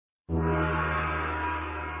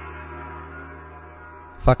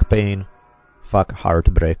Fuck pain. Fuck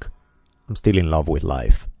heartbreak. I'm still in love with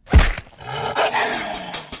life.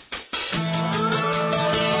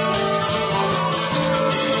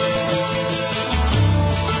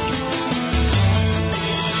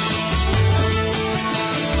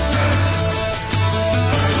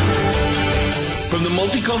 From the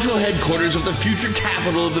multicultural headquarters of the future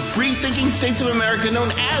capital of the free-thinking states of America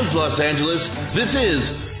known as Los Angeles, this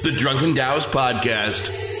is the Drunken Taoist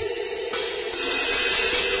Podcast.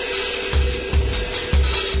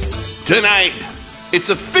 Tonight, it's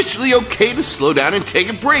officially okay to slow down and take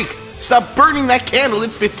a break. Stop burning that candle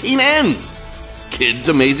at 15 ends. Kids'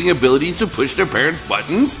 amazing abilities to push their parents'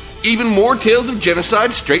 buttons. Even more tales of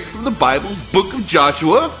genocide straight from the Bible's Book of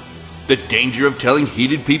Joshua. The danger of telling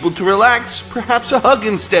heated people to relax, perhaps a hug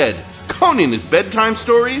instead. Conan his bedtime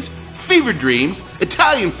stories, fever dreams,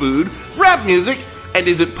 Italian food, rap music, and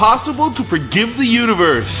is it possible to forgive the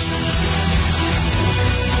universe?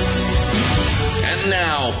 And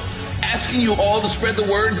now, asking you all to spread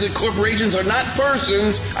the words that corporations are not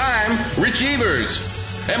persons, I'm Rich Evers.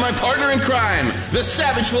 And my partner in crime, the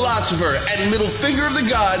savage philosopher and middle finger of the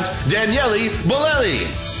gods, Daniele Bolelli.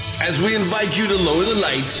 As we invite you to lower the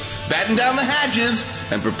lights, batten down the hatches,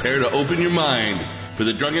 and prepare to open your mind. For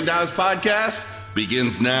the Drunken Taoist Podcast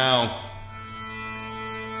begins now.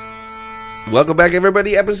 Welcome back,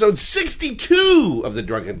 everybody. Episode 62 of the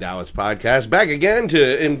Drunken Taoist Podcast. Back again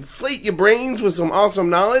to inflate your brains with some awesome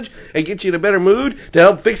knowledge and get you in a better mood to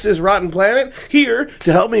help fix this rotten planet. Here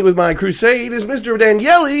to help me with my crusade is Mr.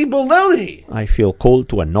 Daniele Bolelli. I feel called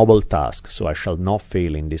to a noble task, so I shall not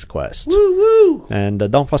fail in this quest. Woo-woo! And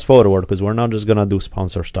don't fast forward, because we're not just going to do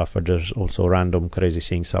sponsor stuff, but there's also random crazy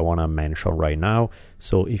things I want to mention right now.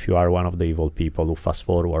 So if you are one of the evil people who fast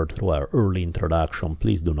forward through our early introduction,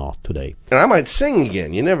 please do not today. And I might sing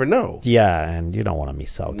again. You never know. Yeah, and you don't want to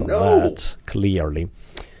miss out on that, clearly.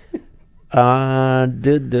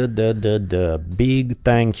 Big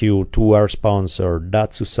thank you to our sponsor,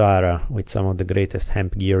 Datsusara, with some of the greatest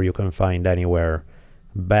hemp gear you can find anywhere.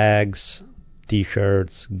 Bags,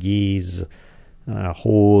 t-shirts, gis, a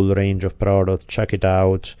whole range of products. Check it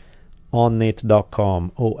out.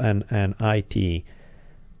 Onnit.com, ONNIT.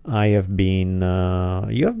 You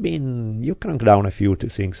cranked down a few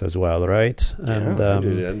things as well, right? And I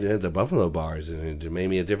did the Buffalo Bars, and it made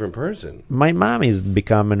me a different person. My mom has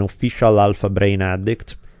become an official Alpha Brain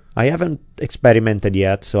addict. I haven't experimented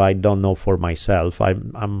yet, so I don't know for myself.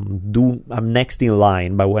 I'm next in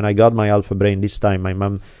line, but when I got my Alpha Brain this time, my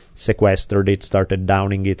mom sequestered it, started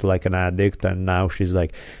downing it like an addict, and now she's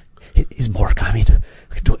like, is more coming?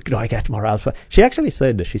 Do I get more alpha? She actually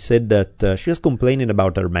said that she was complaining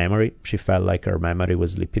about her memory. She felt like her memory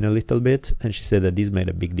was slipping a little bit, and she said that this made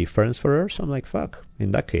a big difference for her. So I'm like, fuck.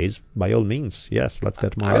 In that case, by all means, yes, let's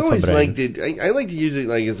get more alpha brain. I like to use it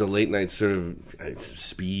like as a late night sort of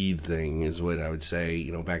speed thing, is what I would say.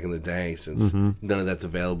 Back in the day, since none of that's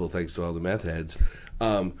available thanks to all the meth heads.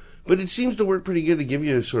 But it seems to work pretty good to give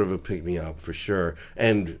you sort of a pick-me-up, for sure.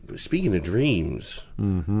 And speaking of dreams,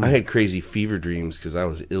 I had crazy fever dreams because I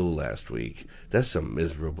was ill last week. That's some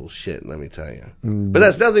miserable shit, let me tell you. But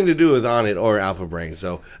that's nothing to do with Onnit or Alpha Brain,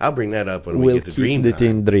 so I'll bring that up when we get to dream time. We'll keep it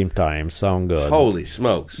in dream time. Sound good. Holy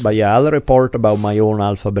smokes. But yeah, I'll report about my own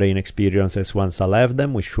Alpha Brain experiences once I have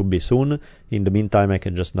them, which should be soon. In the meantime, I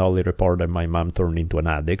can just only report that my mom turned into an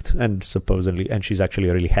addict, and she's actually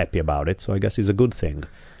really happy about it, so I guess it's a good thing.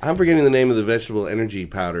 I'm forgetting the name of the vegetable energy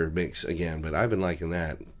powder mix again, but I've been liking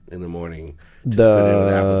that in the morning. Put it in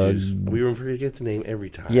with apple juice. We forget the name every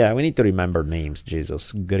time. Yeah, we need to remember names,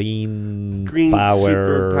 Jesus. Green power,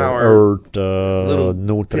 super power, earth,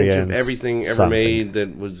 nutrients, pinch of everything ever made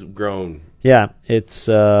that was grown. Yeah, it's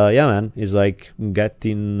man. It's like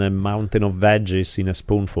getting a mountain of veggies in a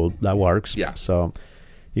spoonful. That works. Yeah. So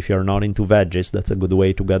if you're not into veggies, that's a good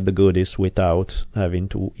way to get the goodies without having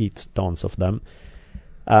to eat tons of them.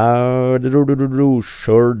 Shirt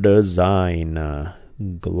design,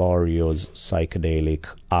 glorious psychedelic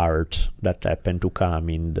art that happened to come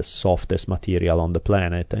in the softest material on the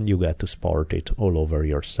planet, and you get to sport it all over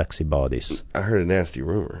your sexy bodies. I heard a nasty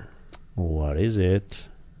rumor. What is it?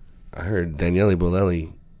 I heard Daniele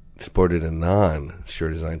Bolelli sported a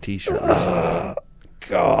non-shirt design T-shirt.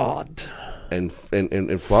 God. And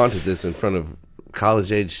flaunted this in front of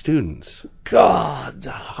college-age students. God,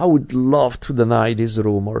 I would love to deny these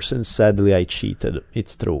rumors, and sadly I cheated.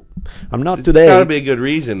 It's true. I'm not today. It's got to be a good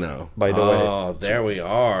reason, though. By the way. Oh, there we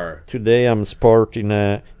are. Today I'm sporting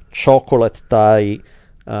a chocolate tie.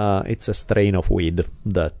 It's a strain of weed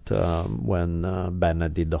that when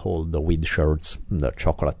Bennett did the weed shirts, the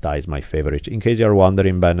chocolate tie is my favorite. In case you're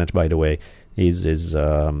wondering, Bennett, by the way,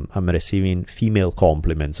 I'm receiving female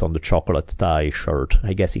compliments on the chocolate tie shirt.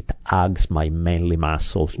 I guess it hugs my manly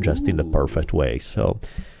muscles just in the perfect way. So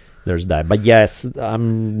there's that. But yes,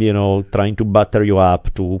 I'm, trying to butter you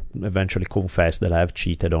up to eventually confess that I've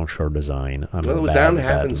cheated on shirt design. Well, it was bound to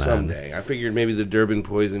happen someday. I figured maybe the Durban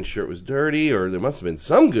Poison shirt was dirty, or there must have been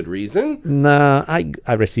some good reason. Nah,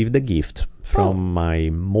 I received a gift from my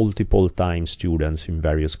multiple time students in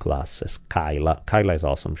various classes. Kyla is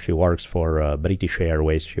awesome. She works for British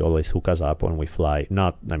Airways. She always hooks us up when we fly.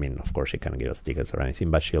 Of course she can't give us tickets or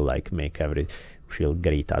anything, but she'll she'll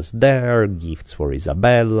greet us there, gifts for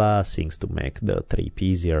Isabella, things to make the trip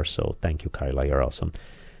easier. So thank you, Kyla, you're awesome.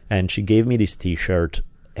 And she gave me this t-shirt,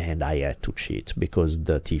 and I had to cheat because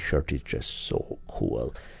the t-shirt is just so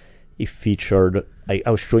cool. It featured, I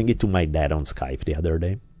was showing it to my dad on Skype the other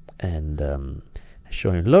day, and I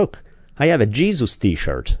showed him, look, I have a Jesus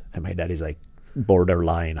t-shirt. And my dad is like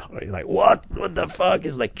borderline, he's like, what the fuck?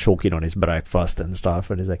 He's like choking on his breakfast and stuff,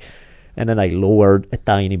 and he's like, and then I lowered a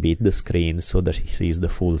tiny bit the screen so that he sees the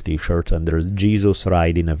full t-shirt, and there's Jesus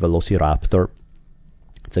riding a velociraptor.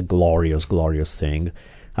 It's a glorious, glorious thing.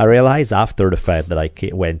 I realized after the fact that I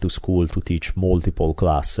went to school to teach multiple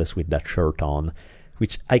classes with that shirt on,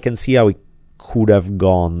 which I can see how it could have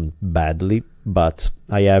gone badly, but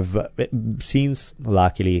I have, since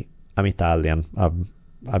luckily I'm Italian,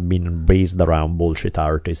 I've been raised around bullshit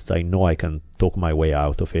artists, I know I can talk my way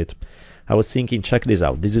out of it. I was thinking, check this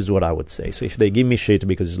out. This is what I would say. So if they give me shit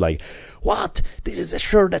because it's like, what? This is a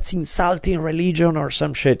shirt that's insulting religion or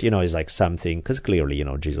some shit, it's like something. Because clearly,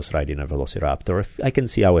 Jesus riding a velociraptor. I can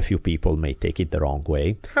see how a few people may take it the wrong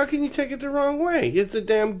way. How can you take it the wrong way? It's a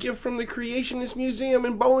damn gift from the Creationist Museum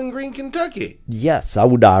in Bowling Green, Kentucky. Yes, I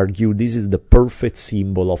would argue this is the perfect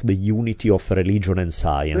symbol of the unity of religion and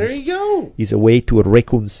science. There you go. It's a way to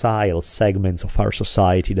reconcile segments of our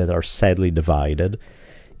society that are sadly divided.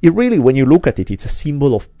 It really, when you look at it, it's a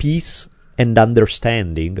symbol of peace and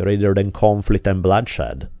understanding rather than conflict and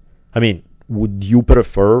bloodshed. I mean, would you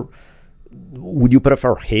prefer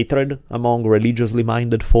hatred among religiously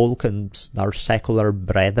minded folk and our secular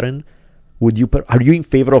brethren? Are you in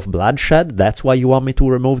favor of bloodshed? That's why you want me to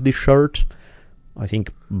remove this shirt? I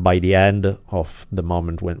think by the end of the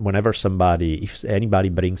moment, whenever if anybody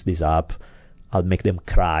brings this up, I'll make them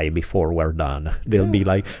cry before we're done. They'll be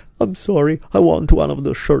like, I'm sorry, I want one of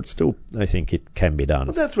those shirts too. I think it can be done.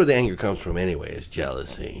 Well, that's where the anger comes from anyway, is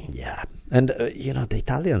jealousy. Yeah. And, the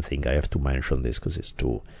Italian thing, I have to mention this because it's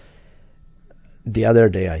too... The other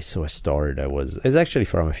day I saw a story it's actually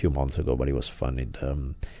from a few months ago, but it was funny.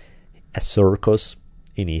 A circus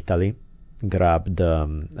in Italy grabbed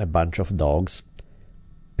a bunch of dogs,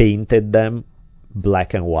 painted them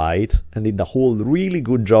black and white, and did a whole really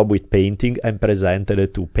good job with painting and presented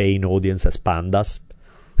it to paying audience as pandas.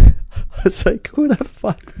 It's like, who the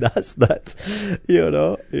fuck does that?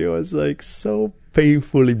 It was like so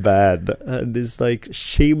painfully bad, and it's like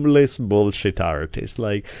shameless bullshit artist.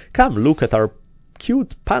 Like, come look at our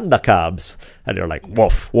cute panda cubs, and you're like,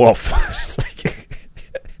 woof woof. It's like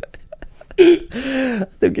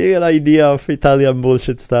to give you an idea of Italian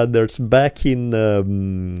bullshit standards, back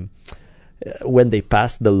in when they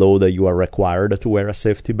passed the law that you are required to wear a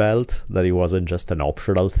safety belt, that it wasn't just an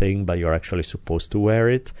optional thing, but you're actually supposed to wear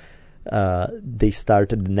it, they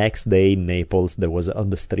started the next day in Naples. There was on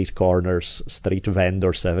the street corners, street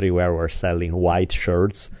vendors everywhere were selling white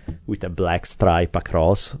shirts with a black stripe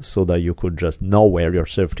across, so that you could just not wear your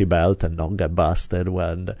safety belt and not get busted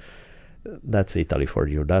when... That's Italy for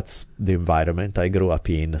you. That's the environment I grew up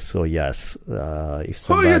in. So yes, if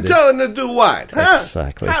somebody... Who are you telling to do what? Huh?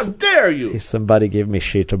 Exactly. How dare you? If somebody gave me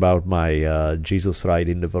shit about my Jesus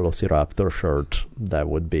riding the Velociraptor shirt, they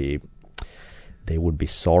would be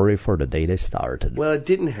sorry for the day they started. Well, it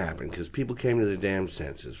didn't happen because people came to their damn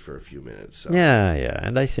senses for a few minutes. So. Yeah,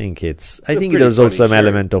 and I think there's also an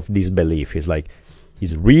element of disbelief. It's like,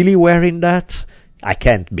 he's really wearing that? I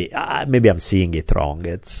can't be. Maybe I'm seeing it wrong.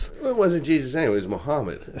 Well, it wasn't Jesus anyway. It was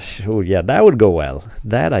Muhammad. Sure, yeah, that would go well.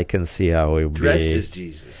 That I can see how it would be. Dressed as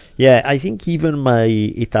Jesus. Yeah, I think even my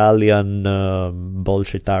Italian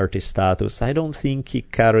bullshit artist status, I don't think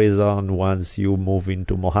it carries on once you move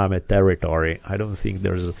into Muhammad territory. I don't think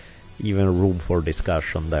there's even room for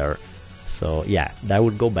discussion there. So, yeah, that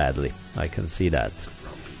would go badly. I can see that.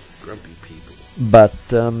 Grumpy people.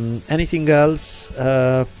 But anything else?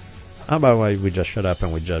 How about we just shut up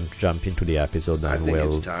and we jump into the episode? I think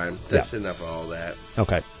it's time. That's enough of all that.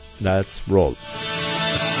 Okay, let's roll.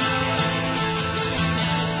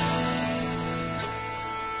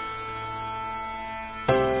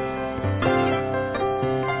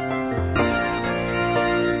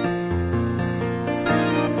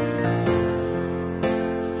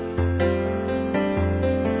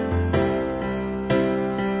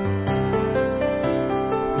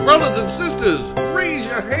 Brothers and sisters, raise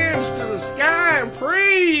your hands to the sky and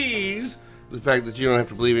praise the fact that you don't have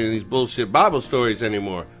to believe any of these bullshit Bible stories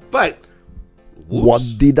anymore. But, whoops. What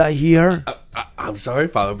did I hear? I'm sorry,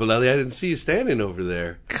 Father Bolelli, I didn't see you standing over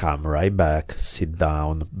there. Come right back, sit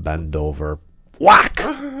down, bend over, whack!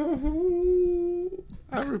 I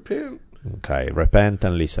repent. Okay, repent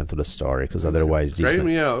and listen to the story, because otherwise Straighten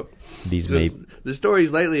me out. The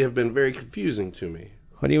stories lately have been very confusing to me.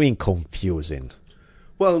 What do you mean confusing?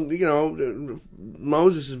 Well, you know,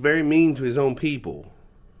 Moses is very mean to his own people.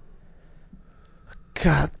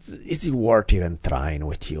 God, is it worth even trying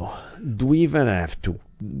with you? Do we even have to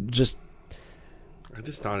just... I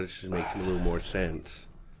just thought it should make a little more sense.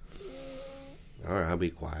 All right, I'll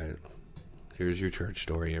be quiet. Here's your church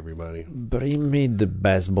story, everybody. Bring me the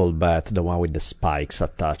baseball bat, the one with the spikes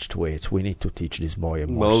attached to it. We need to teach this boy a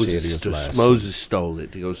more serious lesson. Moses stole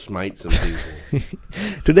it to go smite some people.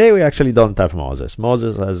 Today we actually don't have Moses.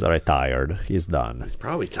 Moses has retired. He's done. He's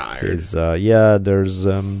probably tired. There's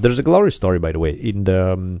a glory story, by the way. In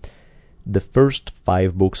the first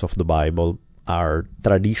 5 books of the Bible are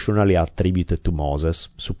traditionally attributed to Moses.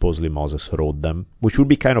 Supposedly Moses wrote them, which would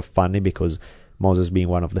be kind of funny because Moses being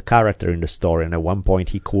one of the characters in the story, and at one point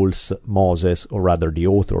he calls Moses, or rather the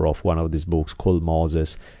author of one of these books, called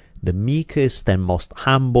Moses the meekest and most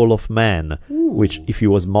humble of men. Ooh. Which, if he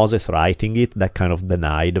was Moses writing it, that kind of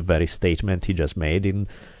denied the very statement he just made in,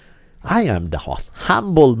 I am the most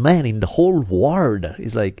humble man in the whole world.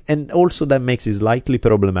 It's like, and also that makes it slightly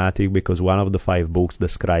problematic because one of the 5 books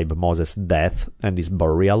describe Moses' death and his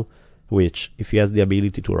burial, which, if he has the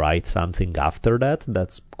ability to write something after that,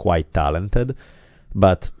 that's quite talented.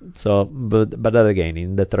 But then again,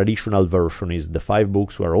 in the traditional version, is the 5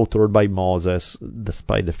 books were authored by Moses,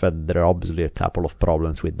 despite the fact that there are obviously a couple of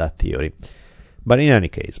problems with that theory. But in any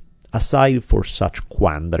case, aside for such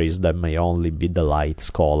quandaries that may only delight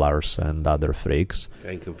scholars and other freaks,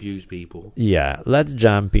 and confuse people, yeah, let's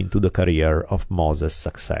jump into the career of Moses'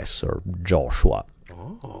 successor, Joshua.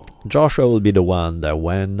 Oh. Joshua will be the one that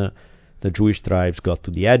when the Jewish tribes got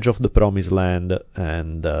to the edge of the promised land,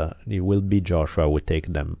 and it will be Joshua who will take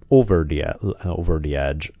them over the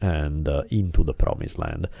edge and into the promised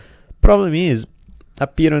land. Problem is,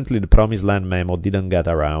 apparently the promised land memo didn't get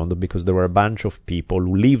around because there were a bunch of people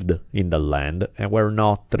who lived in the land and were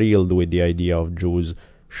not thrilled with the idea of Jews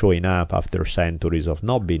showing up after centuries of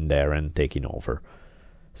not being there and taking over.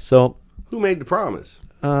 So, who made the promise?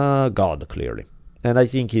 God, clearly. And I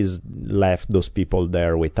think he's left those people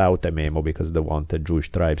there without a memo because they wanted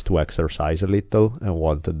Jewish tribes to exercise a little and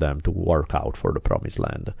wanted them to work out for the promised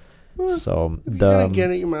land. Well, so if you're going to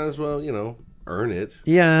get it, you might as well, earn it.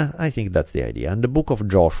 Yeah, I think that's the idea. And the book of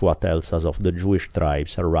Joshua tells us of the Jewish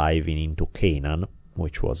tribes arriving into Canaan,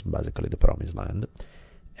 which was basically the promised land.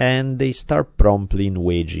 And they start promptly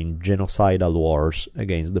waging genocidal wars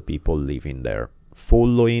against the people living there,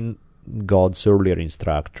 following God's earlier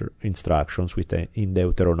instructions in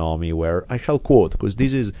Deuteronomy, where I shall quote, because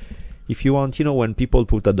this is, if you want, when people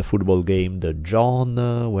put at the football game the John,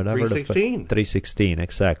 whatever 3:16. 3:16,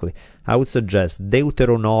 exactly. I would suggest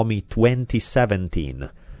Deuteronomy 20:17.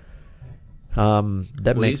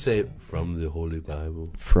 That makes you say from the Holy Bible.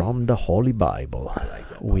 From the Holy Bible, I like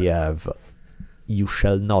that we have, "You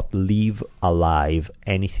shall not leave alive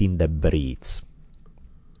anything that breathes."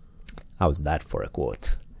 How's that for a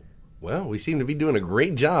quote? Well, we seem to be doing a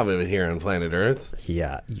great job of it here on planet Earth.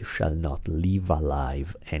 Yeah, "You shall not leave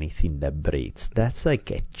alive anything that breathes." That's like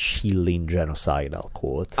a chilling genocidal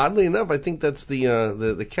quote. Oddly enough, I think that's the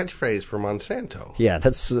catchphrase for Monsanto. Yeah,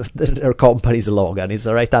 that's their company's slogan. It's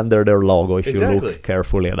right under their logo if you look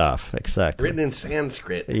carefully enough. Exactly. Written in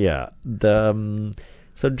Sanskrit. Yeah.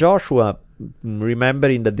 So Joshua,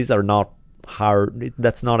 remembering that these are not hard,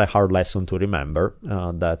 that's not a hard lesson to remember,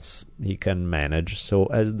 that's he can manage. So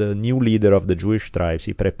as the new leader of the Jewish tribes,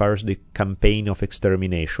 he prepares the campaign of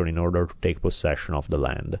extermination in order to take possession of the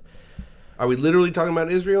land. Are we literally talking about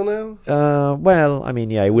Israel now? Well, I mean,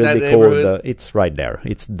 yeah, it will that be called, it's right there,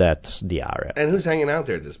 it's the area. And who's hanging out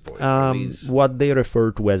there at this point? What they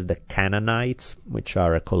refer to as the Canaanites, which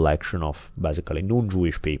are a collection of basically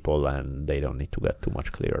non-Jewish people, and they don't need to get too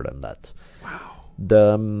much clearer than that.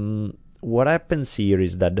 Wow. What happens here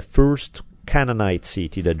is that the first Canaanite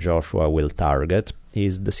city that Joshua will target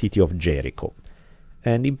is the city of Jericho.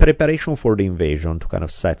 And in preparation for the invasion, to kind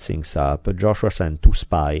of set things up, Joshua sent 2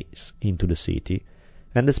 spies into the city.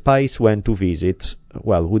 And the spies went to visit,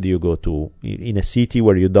 well, who do you go to? In a city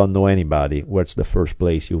where you don't know anybody, where's the first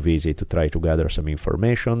place you visit to try to gather some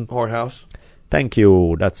information? Whorehouse. Thank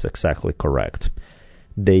you, that's exactly correct.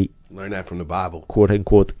 They learned that from the Bible. Quote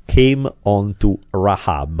unquote, came onto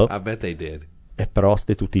Rahab. I bet they did. a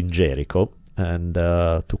prostitute in Jericho, and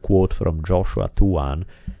to quote from Joshua 2:1,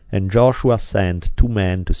 "And Joshua sent 2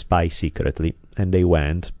 men to spy secretly, and they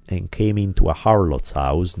went and came into a harlot's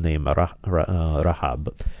house named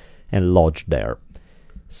Rahab, and lodged there."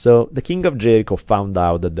 So the king of Jericho found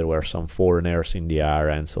out that there were some foreigners in the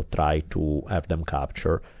area, and so tried to have them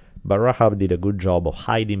captured. But Rahab did a good job of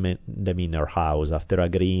hiding them in her house after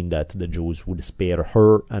agreeing that the Jews would spare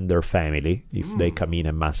her and their family if they come in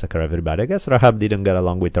and massacre everybody. I guess Rahab didn't get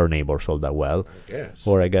along with her neighbors all that well,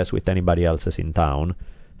 or I guess with anybody else in town.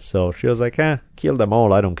 So she was like, kill them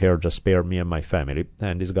all, I don't care, just spare me and my family.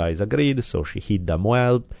 And these guys agreed, so she hid them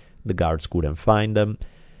well. The guards couldn't find them.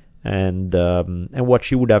 And what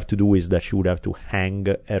she would have to do is that she would have to hang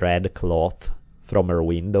a red cloth from her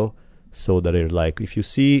window, so that it's like, if you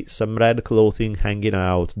see some red clothing hanging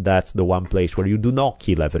out, that's the one place where you do not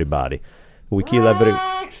kill everybody. We kill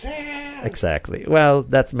Exactly. Well,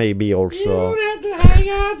 that's maybe also... You don't have to hang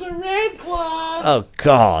out the red cloth. Oh,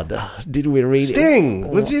 God. Did we really...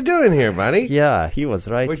 Sting, what you doing here, buddy? Yeah, he was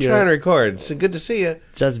right We're here. trying to record. It's good to see you.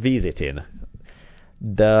 Just visiting.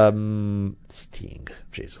 The Sting.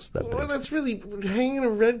 Jesus, that Well, brings... that's really hanging a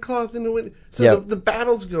red cloth in the window. So Yeah. the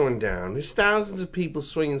battle's going down. There's thousands of people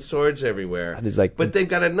swinging swords everywhere. And it's like... But they've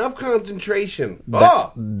got enough concentration.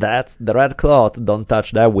 That's the red cloth. Don't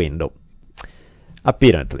touch that window.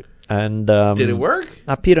 Apparently. And Did it work?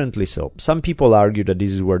 Apparently so. Some people argue that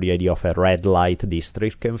this is where the idea of a red light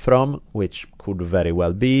district came from, which could very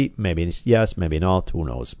well be. Maybe it's yes, maybe not. Who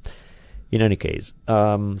knows? In any case,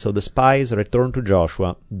 so the spies return to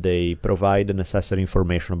Joshua. They provide the necessary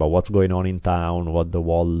information about what's going on in town, what the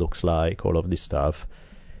wall looks like, all of this stuff.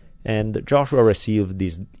 And Joshua received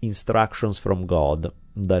these instructions from God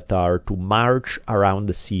that are to march around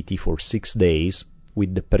the city for 6 days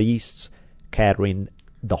with the priests carrying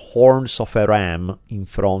the horns of a ram in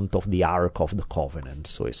front of the Ark of the Covenant.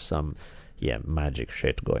 So it's some, magic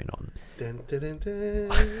shit going on. Dun, dun, dun, dun,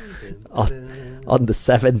 dun, dun. On the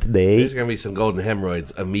 7th day, There's going to be some golden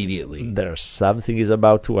hemorrhoids immediately. there's something is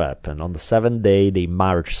about to happen. On the 7th day, they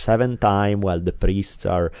march 7 times while the priests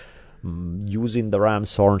are using the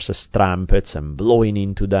ram's horns as trumpets and blowing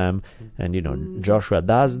into them. And, Joshua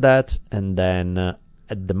does that, and then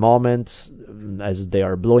at the moment, as they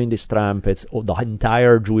are blowing these trumpets, the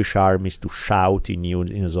entire Jewish army is to shout in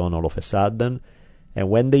unison all of a sudden. And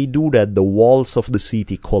when they do that, the walls of the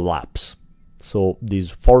city collapse. So this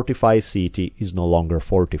fortified city is no longer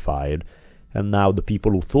fortified. And now the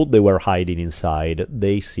people who thought they were hiding inside,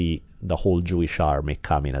 they see the whole Jewish army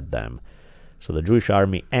coming at them. So the Jewish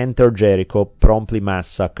army enter Jericho, promptly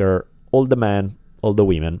massacre all the men, all the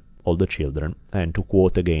women, all the children. And to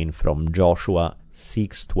quote again from Joshua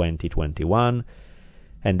 6:20-21,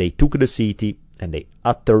 "And they took the city, and they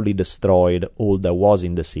utterly destroyed all that was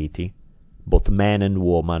in the city, both man and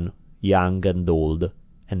woman, young and old,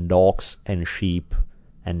 and ox and sheep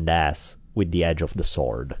and ass, with the edge of the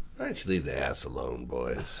sword." Why don't you leave the ass alone,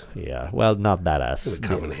 boys? Yeah, well, not that ass. It's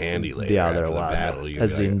going to come in handy later the after other the one. battle. You're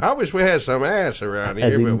As like, in- I wish we had some ass around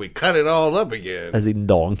As here, in- but we cut it all up again. As in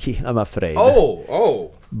donkey, I'm afraid.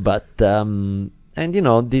 Oh. But,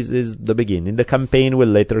 this is the beginning. The campaign will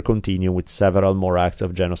later continue with several more acts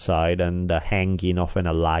of genocide and the hanging of an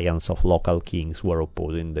alliance of local kings who are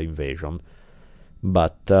opposing the invasion.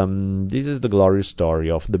 But this is the glorious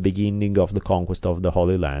story of the beginning of the conquest of the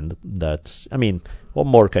Holy Land. What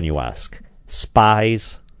more can you ask?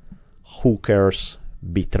 Spies, hookers,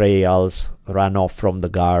 betrayals, run off from the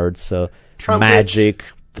guards, magic,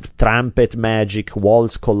 trumpet magic,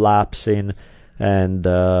 walls collapsing, and...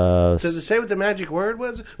 Does it say what the magic word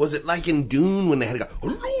was? Was it like in Dune when they had to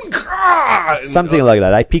go... something like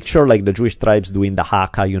that. I picture like the Jewish tribes doing the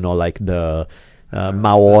haka, like the...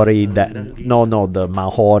 Maori, the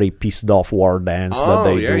Maori pissed off war dance that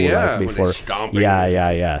they do like before.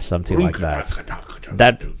 Something like that.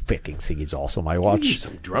 That freaking thing is awesome. I watched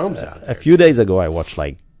some drums out there. a few days ago. I watched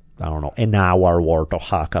an hour worth of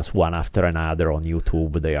hakas one after another on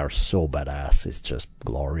YouTube. They are so badass. It's just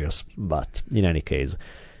glorious. But in any case,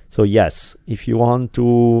 so yes, if you want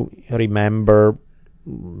to remember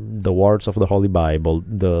the words of the Holy Bible,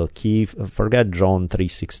 the key, forget John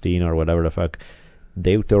 3:16 or whatever the fuck,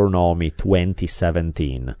 Deuteronomy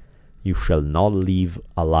 20:17, "You shall not leave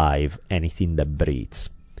alive anything that breathes."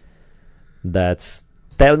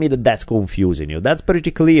 Tell me that's confusing you. That's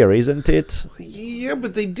pretty clear, isn't it? Yeah,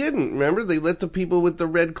 but they didn't. Remember, they let the people with the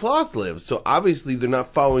red cloth live. So obviously they're not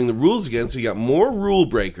following the rules again. So you got more rule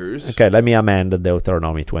breakers. Okay, let me amend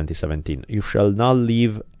Deuteronomy 20:17. "You shall not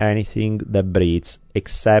leave anything that breathes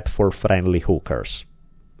except for friendly hookers."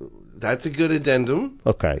 That's a good addendum.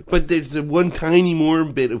 Okay. But there's one tiny more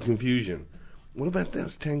bit of confusion. What about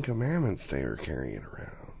those 10 Commandments they were carrying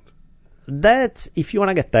around? That's, if you want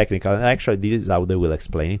to get technical, actually this is how they will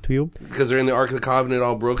explain it to you. Because they're in the Ark of the Covenant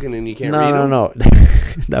all broken and you can't No, read them? no.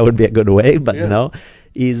 That would be a good way, but Yeah. no.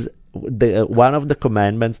 Is the one of the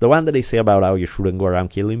commandments, the one that they say about how you shouldn't go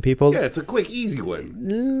around killing people? Yeah, it's a quick, easy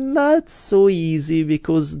one. Not so easy,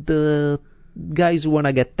 because the guys who want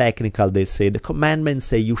to get technical, they say the commandments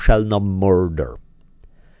say you shall not murder.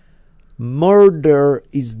 Murder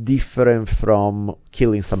is different from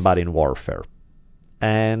killing somebody in warfare.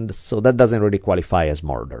 And so that doesn't really qualify as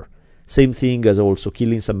murder. Same thing as also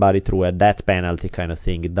killing somebody through a death penalty kind of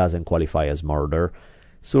thing. It doesn't qualify as murder.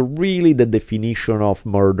 So really the definition of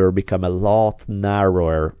murder become a lot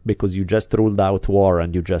narrower, because you just ruled out war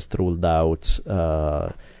and you just ruled out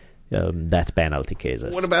death penalty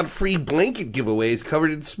cases. What about free blanket giveaways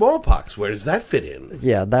covered in smallpox? Where does that fit in?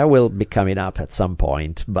 Yeah, that will be coming up at some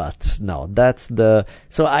point, but no, that's the...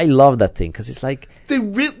 So I love that thing, because it's like...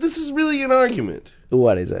 This is really an argument.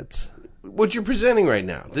 What is it? What you're presenting right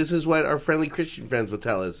now. This is what our friendly Christian friends will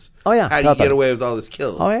tell us. Oh, yeah. How do you get away with all this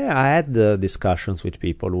killing? Oh, yeah, I had the discussions with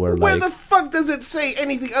people who were Where like... the fuck does it say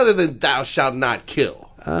anything other than thou shalt not kill?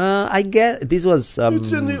 I get... This was...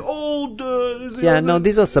 It's in the old...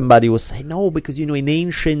 this was somebody who was saying, no, because, in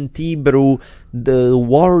ancient Hebrew, the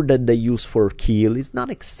word that they use for kill is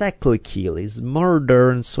not exactly kill, it's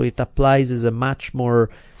murder, and so it applies as a much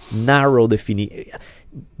more narrow definition.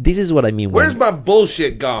 This is what I mean. Where's my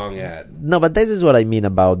bullshit gong at? No, but this is what I mean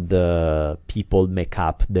about the people make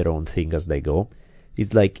up their own thing as they go.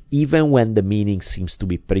 It's like, even when the meaning seems to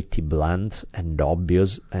be pretty blunt and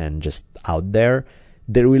obvious and just out there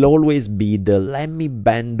will always be the let me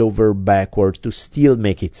bend over backwards to still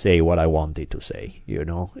make it say what I want it to say,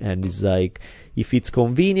 And it's like, if it's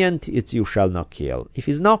convenient, it's you shall not kill. If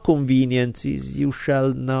it's not convenient, it's you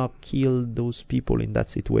shall not kill those people in that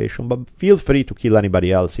situation. But feel free to kill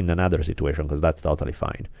anybody else in another situation, because that's totally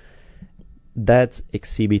fine. That's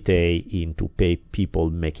Exhibit A into people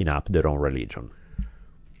making up their own religion.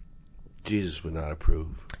 Jesus would not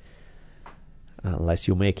approve. Unless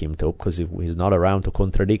you make him to, because he's not around to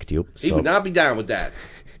contradict you. So. He would not be down with that.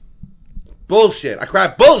 Bullshit. I cry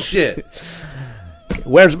bullshit.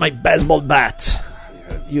 Where's my baseball bat?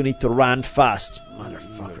 You need to run fast,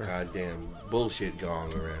 motherfucker. Goddamn bullshit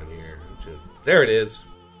gong around here. There it is.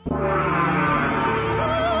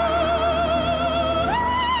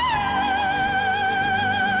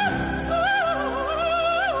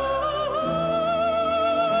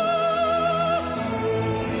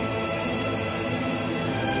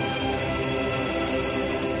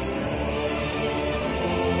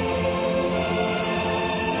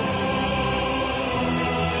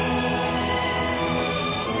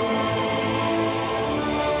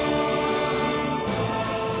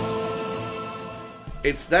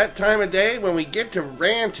 It's that time of day when we get to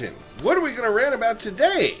ranting. What are we going to rant about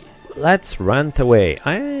today? Let's rant away.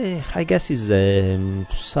 I guess is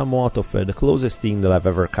somewhat of the closest thing that I've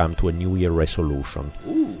ever come to a New Year resolution.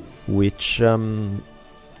 Ooh. Which, one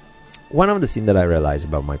of the things that I realize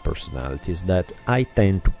about my personality is that I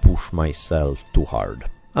tend to push myself too hard.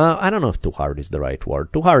 I don't know if too hard is the right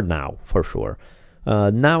word. Too hard now, for sure.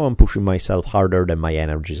 Now I'm pushing myself harder than my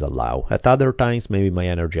energies allow. At other times, maybe my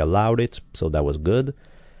energy allowed it, so that was good.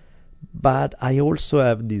 But I also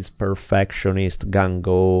have this perfectionist,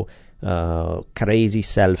 gung-ho, crazy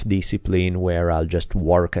self-discipline where I'll just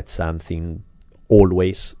work at something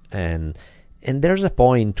always. And there's a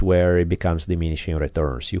point where it becomes diminishing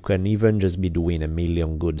returns. You can even just be doing a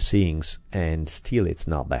million good things, and still it's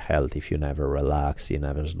not that healthy if you never relax, you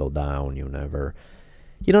never slow down, you never...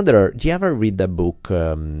 do you ever read the book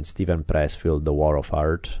Stephen Pressfield, The War of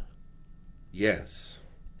Art? Yes.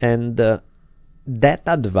 And that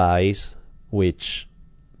advice, which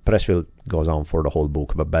Pressfield goes on for the whole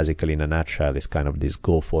book, but basically in a nutshell is kind of this: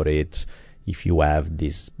 go for it. If you have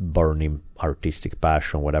this burning artistic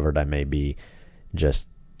passion, whatever that may be, just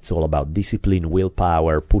it's all about discipline,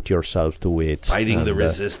 willpower, put yourself to it. Fighting the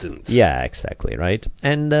resistance. Yeah, exactly, right?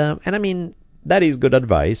 And I mean, that is good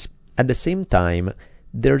advice. At the same time,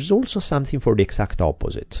 there's also something for the exact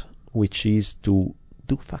opposite, which is to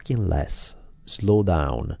do fucking less. Slow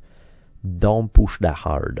down. Don't push that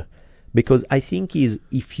hard. Because I think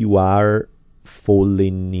if you are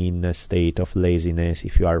falling in a state of laziness,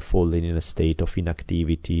 if you are falling in a state of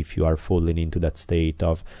inactivity, if you are falling into that state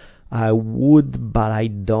of, I would, but I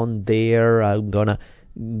don't dare, I'm gonna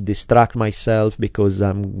distract myself because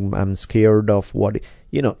I'm scared of what...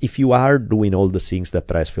 if you are doing all the things that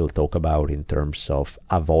Pressfield talk about in terms of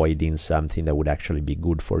avoiding something that would actually be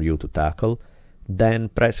good for you to tackle, then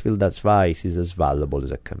Pressfield's advice is as valuable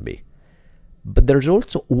as it can be. But there's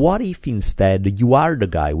also, what if instead you are the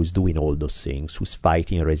guy who's doing all those things, who's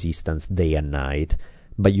fighting resistance day and night,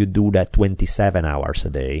 but you do that 27 hours a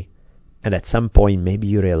day, and at some point maybe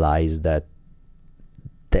you realize that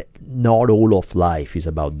not all of life is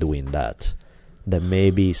about doing that. That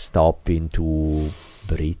maybe stopping to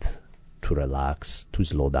breathe, to relax, to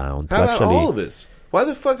slow down. How about all of us? Why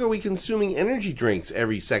the fuck are we consuming energy drinks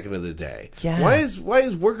every second of the day? Yeah. Why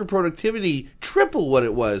is worker productivity triple what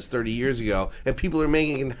it was 30 years ago, and people are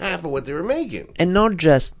making half of what they were making? And not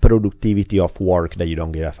just productivity of work that you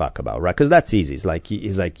don't give a fuck about, right? Because that's easy. It's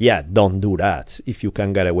like, yeah, don't do that. If you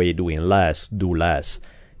can get away doing less, do less.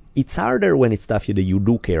 It's harder when it's stuff that you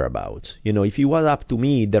do care about. You know, if it was up to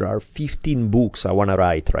me, there are 15 books I want to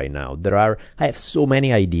write right now. I have so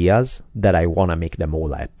many ideas that I want to make them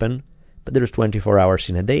all happen. But there's 24 hours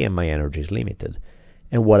in a day and my energy is limited.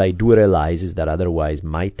 And what I do realize is that otherwise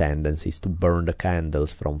my tendency is to burn the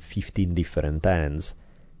candles from 15 different ends.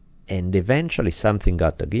 And eventually something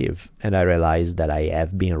got to give. And I realized that I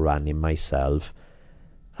have been running myself.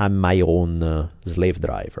 I'm my own slave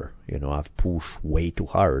driver. You know, I've pushed way too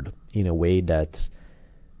hard in a way that,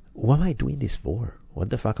 what am I doing this for?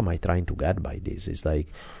 What the fuck am I trying to get by this? It's like,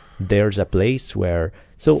 there's a place where,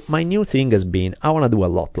 so my new thing has been, I want to do a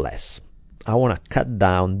lot less. I want to cut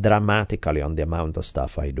down dramatically on the amount of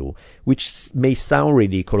stuff I do, which may sound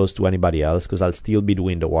ridiculous to anybody else because I'll still be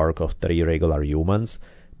doing the work of 3 regular humans,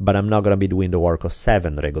 but I'm not going to be doing the work of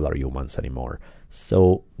 7 regular humans anymore.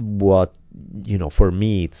 So what, you know, for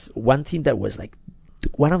me, it's one thing that was like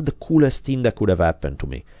one of the coolest things that could have happened to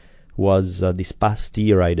me was this past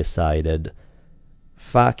year I decided,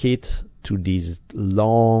 fuck it, to this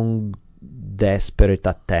long, desperate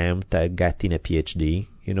attempt at getting a PhD.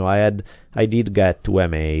 You know, I did get 2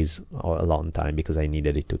 MAs a long time because I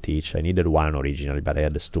needed it to teach. I needed 1 originally, but I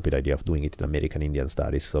had the stupid idea of doing it in American Indian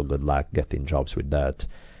Studies, so good luck getting jobs with that.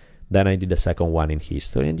 Then I did a second one in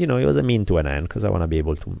history, and, you know, it was a mean to an end because I want to be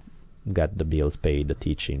able to get the bills paid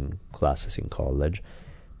teaching classes in college.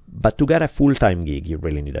 But to get a full-time gig, you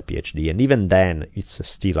really need a PhD, and even then, it's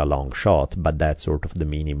still a long shot, but that's sort of the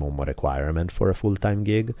minimum requirement for a full-time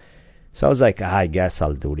gig. So I was like, I guess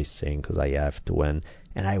I'll do this thing because I have to, and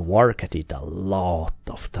I work at it a lot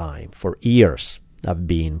of time. For years, I've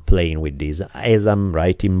been playing with this. As I'm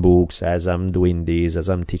writing books, as I'm doing this, as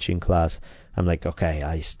I'm teaching class, I'm like, okay,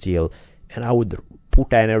 and I would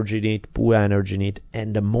put energy in it,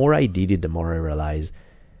 and the more I did it, the more I realized,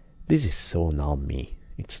 this is so not me.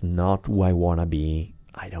 It's not who I want to be.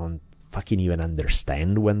 I don't fucking even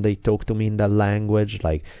understand when they talk to me in that language.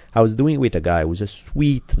 Like, I was doing with a guy who's a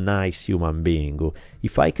sweet, nice human being who,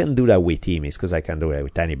 if I can do that with him, it's because I can do it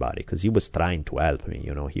with anybody, because he was trying to help me.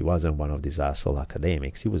 You know, he wasn't one of these asshole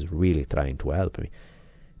academics. He was really trying to help me.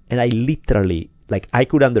 And I literally, like, I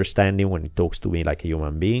could understand him when he talks to me like a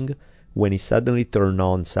human being. When he suddenly turned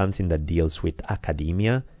on something that deals with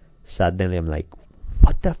academia, suddenly I'm like,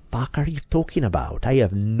 what the fuck are you talking about? I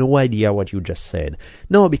have no idea what you just said.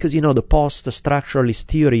 No, because, you know, the post-structuralist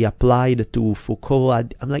theory applied to Foucault.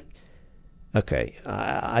 I'm like, okay,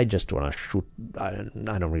 I just want to shoot. I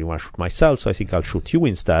don't really want to shoot myself, so I think I'll shoot you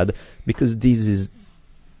instead, because this is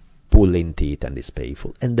pulling teeth and it's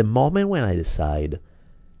painful. And the moment when I decide,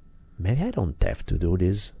 maybe I don't have to do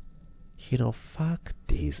this, you know, fuck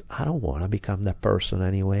this. I don't want to become that person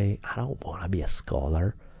anyway. I don't want to be a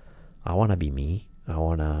scholar. I want to be me. I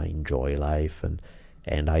want to enjoy life,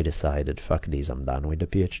 and I decided, fuck this, I'm done with the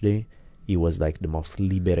PhD. It was like the most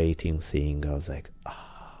liberating thing. I was like,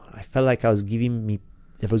 I felt like I was giving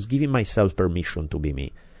myself permission to be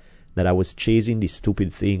me. That I was chasing this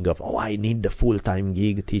stupid thing of, I need the full-time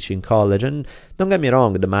gig teaching college. And don't get me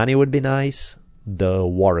wrong, the money would be nice, the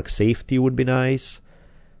work safety would be nice,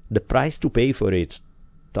 the price to pay for it,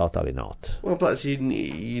 totally not. Well, plus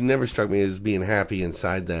you never struck me as being happy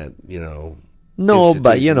inside that, you know. No,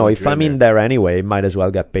 but, you know, if I'm in there anyway, might as well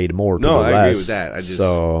get paid more to do less. No, I agree with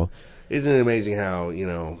that. Isn't it amazing how, you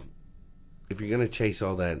know, if you're going to chase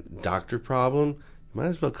all that doctor problem, you might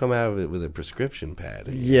as well come out of it with a prescription pad.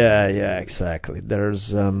 Yeah, exactly.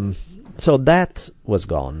 There's so that was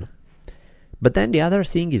gone. But then the other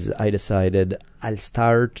thing is, I decided I'll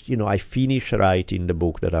start, you know, I finished writing the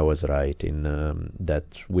book that I was writing that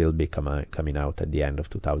will be coming out at the end of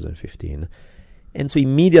 2015. And so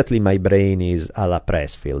immediately my brain is a la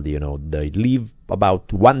Pressfield, you know, they leave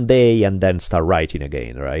about 1 day and then start writing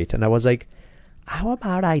again, right? And I was like, how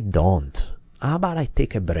about I don't? How about I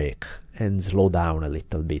take a break and slow down a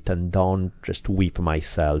little bit and don't just whip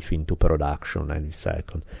myself into production any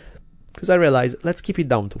second? Because I realized, let's keep it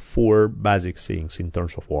down to 4 basic things in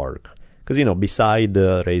terms of work. Because, you know, beside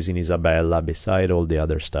raising Isabella, beside all the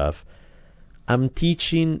other stuff, I'm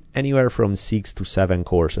teaching anywhere from 6 to 7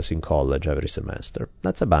 courses in college every semester.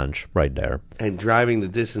 That's a bunch right there. And driving the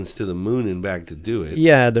distance to the moon and back to do it.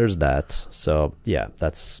 Yeah, there's that. So, yeah,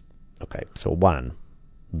 that's okay. So, one,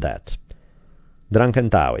 that. Drunken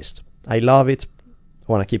Taoist. I love it.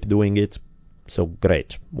 I want to keep doing it. So,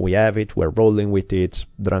 great. We have it. We're rolling with it.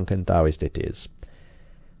 Drunken Taoist it is.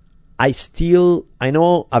 I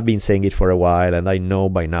know I've been saying it for a while, and I know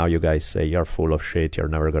by now you guys say you're full of shit, you're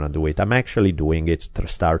never going to do it. I'm actually doing it,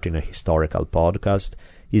 starting a historical podcast.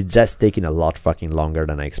 It's just taking a lot fucking longer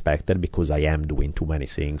than I expected because I am doing too many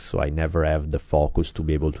things, so I never have the focus to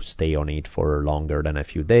be able to stay on it for longer than a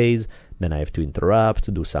few days. Then I have to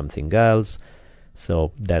interrupt, do something else.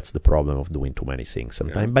 So that's the problem of doing too many things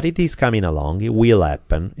sometimes. Yeah. But it is coming along. It will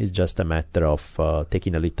happen. It's just a matter of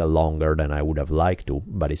taking a little longer than I would have liked to,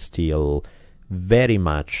 but it's still very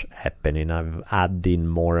much happening. I've added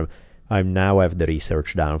more. I now have the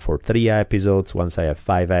research down for 3 episodes. Once I have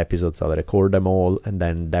 5 episodes, I'll record them all, and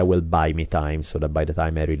then that will buy me time so that by the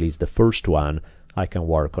time I release the first one, I can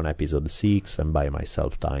work on episode 6 and buy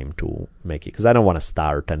myself time to make it. Because I don't want to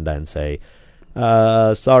start and then say,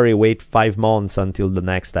 sorry, wait 5 months until the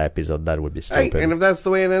next episode. That would be stupid. And if that's the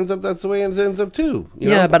way it ends up, that's the way it ends up too.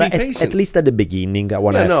 But at least at the beginning, I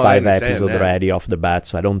want to have 5 episodes ready off the bat,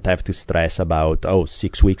 so I don't have to stress about,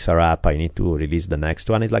 6 weeks are up, I need to release the next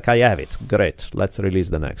one. It's like, I have it. Great. Let's release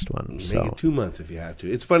the next one. Make it 2 months if you have to.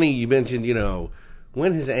 It's funny you mentioned,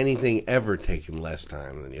 when has anything ever taken less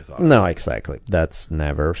time than you thought? No, exactly. That's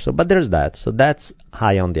never. So, but there's that. So that's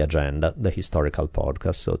high on the agenda, the historical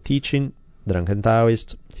podcast. So teaching, Drunken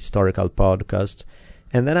Taoist, historical podcast.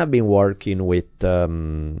 And then I've been working with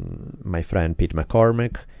my friend Pete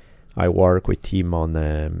McCormick. I work with him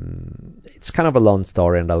on, it's kind of a long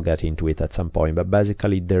story and I'll get into it at some point, but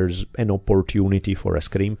basically there's an opportunity for a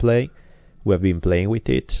screenplay. We have been playing with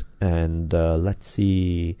it, and let's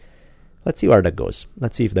see where that goes.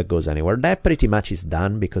 Let's see if that goes anywhere. That pretty much is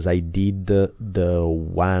done because I did the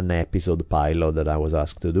 1 episode pilot that I was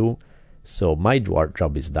asked to do. So my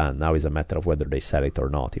job is done. Now it's a matter of whether they sell it or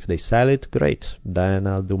not. If they sell it, great. Then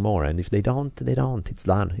I'll do more. And if they don't, they don't. It's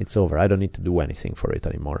done. It's over. I don't need to do anything for it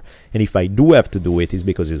anymore. And if I do have to do it, it's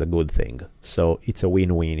because it's a good thing. So it's a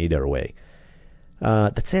win-win either way.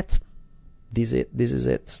 That's it. This is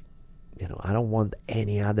it. I don't want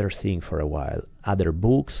any other thing for a while. Other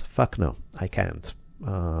books? Fuck no. I can't.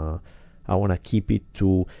 I want to keep it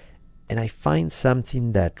to... And I find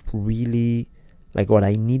something that really... Like what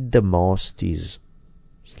I need the most is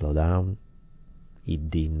slow down, eat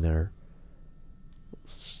dinner,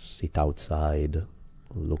 sit outside,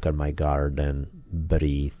 look at my garden,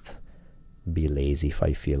 breathe, be lazy if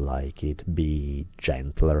I feel like it, be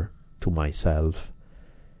gentler to myself.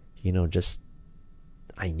 I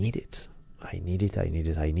need it. I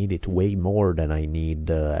need it way more than I need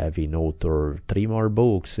having or 3 more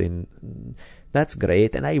books. That's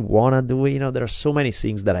great, and I want to do it. There are so many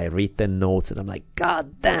things that I written notes, and I'm like,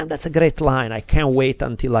 God damn, that's a great line. I can't wait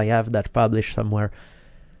until I have that published somewhere.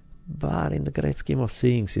 But in the great scheme of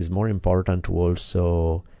things, it's more important to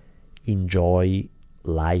also enjoy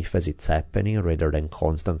life as it's happening rather than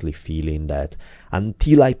constantly feeling that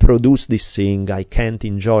until I produce this thing, I can't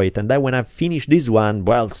enjoy it. And then when I've finished this one,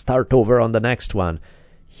 well, start over on the next one.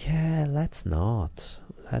 Yeah, let's not.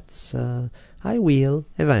 I will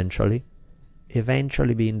eventually.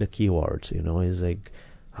 Eventually being the keywords, is like,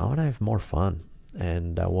 I want to have more fun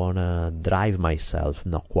and I want to drive myself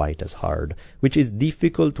not quite as hard, which is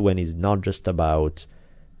difficult when it's not just about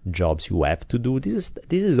jobs you have to do. This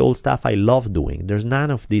is all stuff I love doing. There's none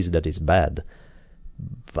of this that is bad.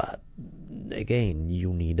 But again,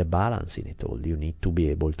 you need a balance in it all. You need to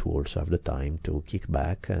be able to also have the time to kick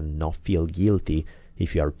back and not feel guilty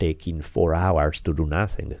if you are taking 4 hours to do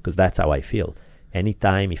nothing, because that's how I feel.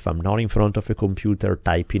 Anytime, if I'm not in front of a computer,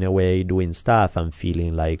 typing away, doing stuff, I'm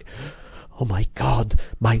feeling like, oh my God,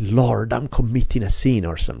 my Lord, I'm committing a sin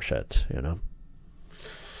or some shit,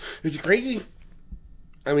 It's crazy.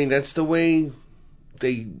 I mean, that's the way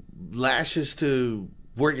they lash us to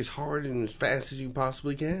work as hard and as fast as you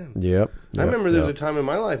possibly can. Yep. I remember there was a time in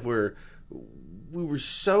my life where we were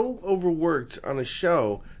so overworked on a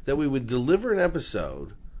show that we would deliver an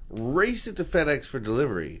episode, race it to FedEx for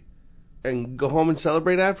delivery, and go home and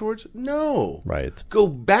celebrate afterwards? No. Right. Go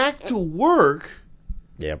back to work.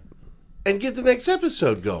 Yep. And get the next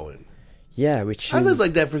episode going. Yeah, which I lived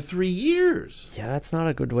like that for 3 years. Yeah, that's not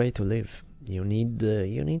a good way to live. You need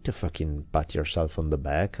to fucking pat yourself on the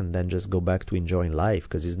back and then just go back to enjoying life,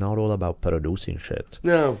 because it's not all about producing shit.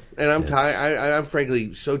 No, and I'm tired. I'm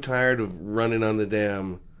frankly so tired of running on the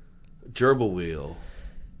damn gerbil wheel.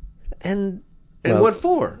 And And Well, what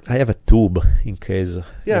for? I have a tube in case.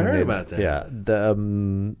 Yeah, I you heard need- about that. Yeah,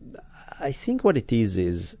 I think what it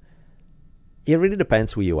is it really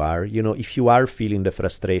depends who you are. If you are feeling the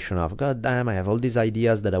frustration of, God damn, I have all these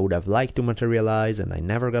ideas that I would have liked to materialize and I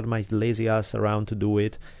never got my lazy ass around to do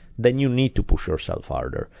it, then you need to push yourself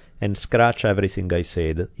harder. And scratch everything I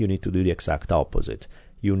said, you need to do the exact opposite.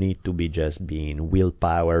 You need to be just being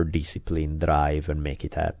willpower, discipline, drive, and make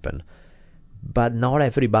it happen. But not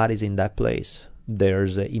everybody's in that place.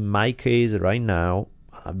 In my case right now,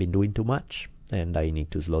 I've been doing too much and I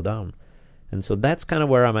need to slow down. And so that's kind of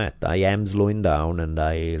where I'm at. I am slowing down, and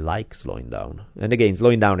I like slowing down. And again,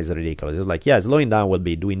 slowing down is ridiculous. It's like, yeah, slowing down will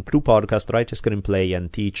be doing 2 podcasts, write a screenplay,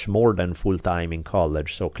 and teach more than full-time in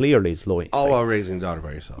college. So clearly slowing. All while raising a daughter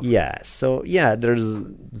by yourself. Yeah, so yeah,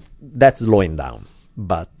 that's slowing down.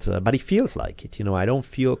 But it feels like it. I don't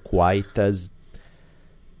feel quite as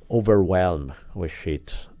overwhelmed with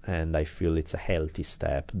shit. And I feel it's a healthy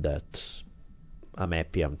step that I'm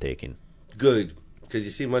happy I'm taking. Good. Because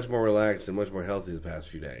you seem much more relaxed and much more healthy the past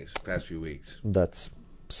few weeks. That's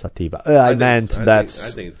sativa. I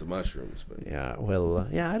think it's the mushrooms. But. Yeah, well,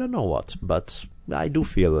 I don't know what, but I do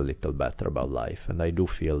feel a little better about life, and I do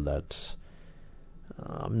feel that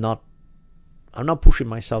I'm not pushing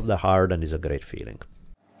myself that hard, and it's a great feeling.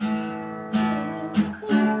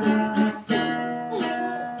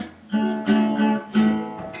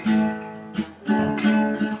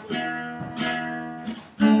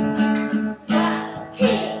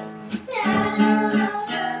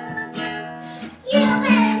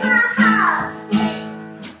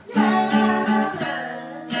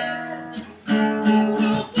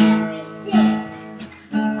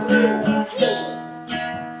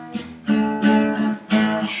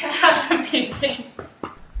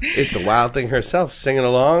 It's the Wild Thing herself singing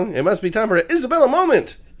along. It must be time for an Isabella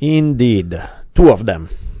moment. Indeed. 2 of them.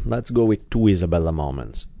 Let's go with 2 Isabella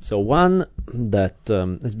moments. So one that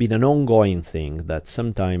has been an ongoing thing that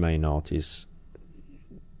sometime I notice.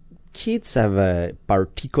 Kids have a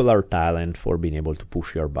particular talent for being able to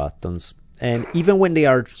push your buttons. And even when they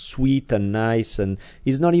are sweet and nice, and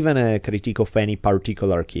it's not even a critique of any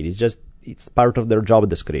particular kid, it's part of their job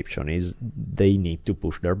description, is they need to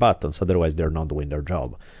push their buttons, otherwise they're not doing their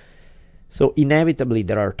job. So inevitably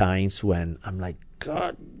there are times when I'm like,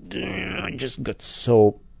 God damn, I just got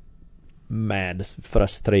so mad,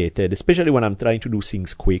 frustrated, especially when I'm trying to do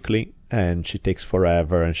things quickly and she takes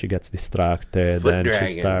forever and she gets distracted and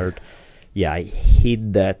she starts. Yeah, I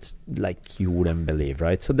hate that like you wouldn't believe,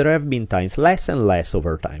 right? So there have been times, less and less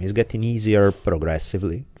over time. It's getting easier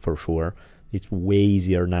progressively, for sure. It's way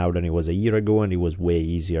easier now than it was a year ago, and it was way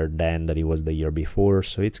easier then than it was the year before.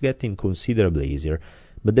 So it's getting considerably easier.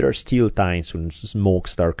 But there are still times when smoke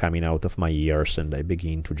starts coming out of my ears and I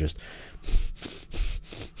begin to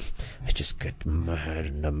I just get mad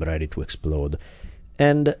and I'm ready to explode.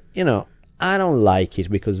 And, I don't like it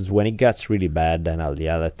because when it gets really bad, then I'll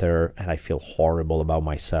yell at her and I feel horrible about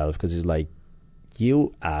myself because it's like,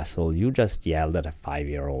 you asshole, you just yelled at a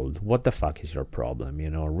 5-year-old. What the fuck is your problem?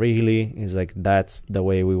 Really? It's like, that's the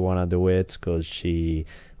way we want to do it because she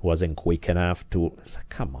wasn't quick enough to. It's like,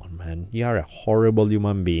 come on, man. You are a horrible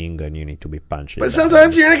human being and you need to be punched. But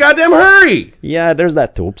sometimes you're in a goddamn hurry. Yeah, there's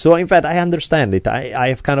that too. So, in fact, I understand it. I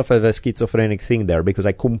have kind of a schizophrenic thing there because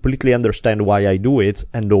I completely understand why I do it,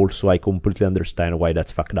 and also I completely understand why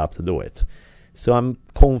that's fucked up to do it. So I'm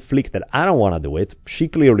conflicted. I don't want to do it. She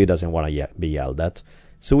clearly doesn't want to be yelled at.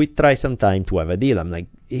 So we try sometime to have a deal. I'm like,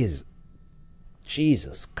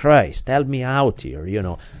 Jesus Christ, help me out here.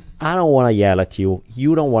 I don't want to yell at you.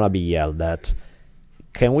 You don't want to be yelled at.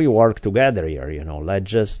 Can we work together here?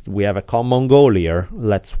 We have a common goal here.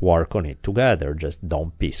 Let's work on it together. Just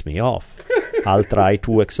don't piss me off. I'll try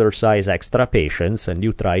to exercise extra patience, and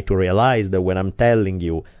you try to realize that when I'm telling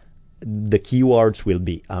you, the keywords will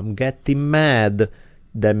be, I'm getting mad.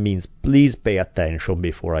 That means please pay attention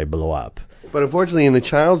before I blow up. But unfortunately, in the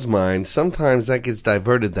child's mind, sometimes that gets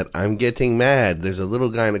diverted that I'm getting mad. There's a little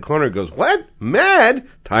guy in the corner who goes, what? Mad?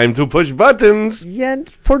 Time to push buttons. Yeah,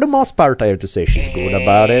 for the most part, I have to say she's good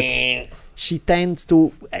about it. She tends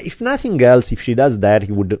to, if nothing else, if she does that, it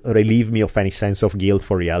would relieve me of any sense of guilt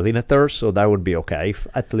for yelling at her, so that would be okay,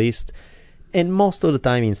 at least. And most of the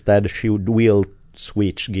time, instead, she will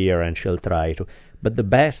switch gear and she'll try to. But the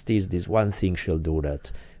best is this one thing she'll do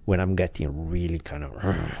that when I'm getting really kind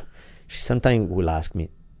of. She sometimes will ask me,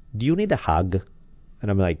 do you need a hug?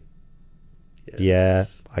 And I'm like, yeah,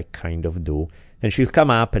 I kind of do. And she'll come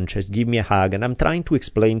up and just give me a hug. And I'm trying to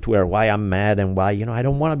explain to her why I'm mad and why, I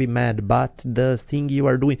don't want to be mad, but the thing you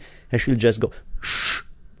are doing. And she'll just go, shh.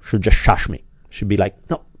 She'll just shush me. She'll be like,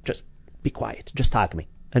 no, just be quiet. Just hug me.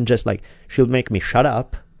 and just like she'll make me shut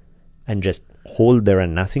up and just hold there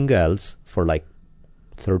and nothing else for like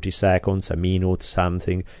 30 seconds, a minute,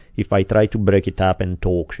 something. If I try to break it up and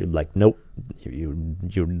talk, she'll be like, nope,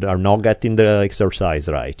 you are not getting the exercise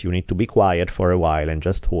right. You need to be quiet for a while and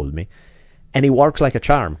just hold me. And it works like a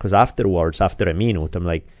charm, because afterwards, after a minute, I'm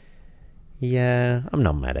like, yeah, I'm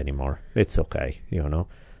not mad anymore. It's okay, you know.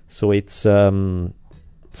 So it's a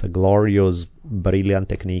glorious, brilliant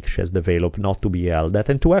technique she has developed not to be yelled at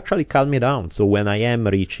and to actually calm me down. So when I am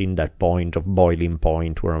reaching that point of boiling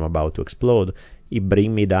point where I'm about to explode, it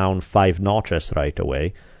brings me down 5 notches right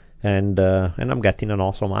away, and I'm getting an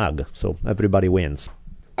awesome hug. So everybody wins.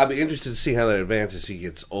 I'll be interested to see how that advances as he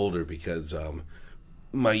gets older, because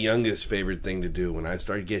my youngest favorite thing to do when I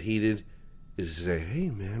start to get heated is to say, hey,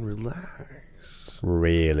 man, relax.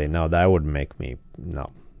 Really? No, that would make me...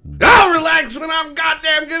 No. I'll relax when I'm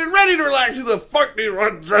goddamn getting ready to relax. Who the fuck do you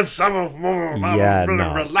want just some of more? Yeah,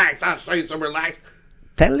 no. Relax. I'll show you some relax.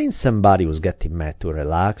 Telling somebody who's getting mad to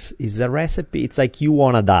relax is a recipe. It's like you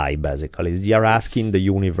want to die, basically. You're asking the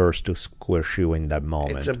universe to squish you in that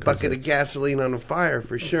moment. It's a bucket of gasoline on a fire,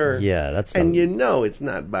 for sure. Yeah, that's... And you know it's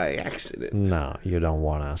not by accident. No, you don't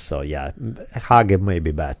want to. So, yeah, a hug may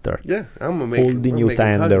be better. Yeah, I'm going to make holding you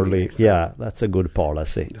tenderly. Yeah, that's a good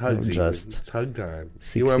policy. Hugs just it's hug time.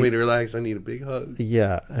 60... You want me to relax? I need a big hug.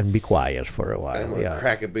 Yeah, and be quiet for a while. I'm going to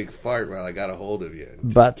crack a big fart while I got a hold of you.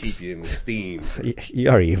 But keep you in steam.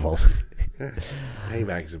 You're evil.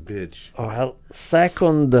 Payback's a bitch. Well,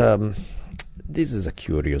 second, this is a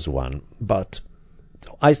curious one, but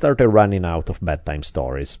I started running out of bedtime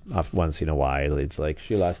stories once in a while. It's like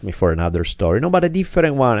she'll ask me for another story, no, but a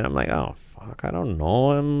different one, and I'm like, oh fuck, I don't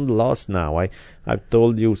know, I'm lost now. I've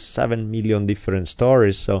told you 7 million different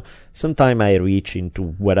stories, so sometime I reach into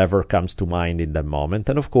whatever comes to mind in that moment,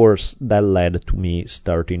 and of course that led to me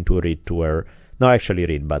starting to read to her, not actually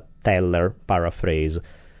read, but tell her, paraphrase,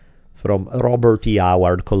 from Robert E.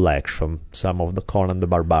 Howard collection, some of the Conan the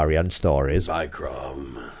Barbarian stories.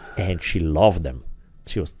 Vikram. And she loved them.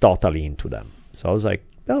 She was totally into them. So I was like,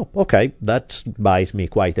 oh, okay, that buys me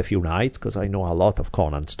quite a few nights, because I know a lot of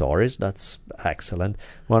Conan stories. That's excellent.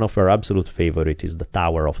 One of her absolute favorite is The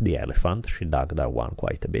Tower of the Elephant. She dug that one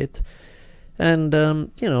quite a bit. And,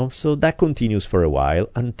 so that continues for a while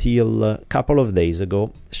until a couple of days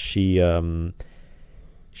ago,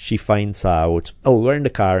 she finds out, we were in the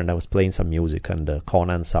car and I was playing some music and the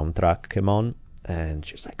Conan soundtrack came on, and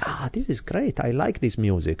she was like, this is great, I like this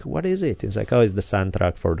music, what is it? It's like, it's the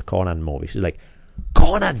soundtrack for the Conan movie. She's like,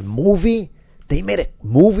 Conan movie? They made a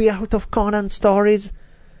movie out of Conan stories?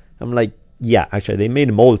 I'm like, yeah, actually they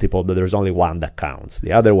made multiple, but there's only one that counts.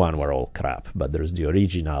 The other one were all crap, but there's the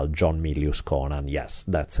original John Milius Conan. Yes,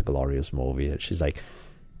 that's a glorious movie. And she's like,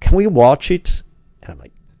 can we watch it? And I'm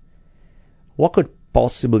like, what could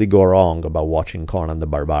possibly go wrong about watching Conan the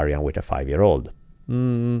Barbarian with a 5-year-old?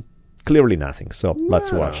 Clearly nothing. So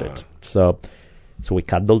let's watch it. So we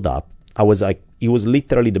cuddled up. I was like, it was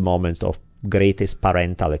literally the moment of greatest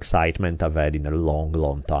parental excitement I've had in a long,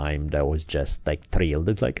 long time. That was just like thrilled.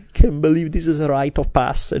 It's like, I can't believe this is a rite of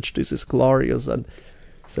passage. This is glorious. And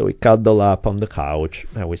so we cuddled up on the couch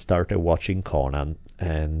and we started watching Conan,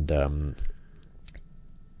 and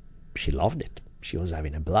she loved it. She was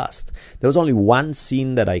having a blast. There was only one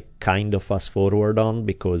scene that I kind of fast forward on,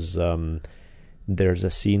 because there's a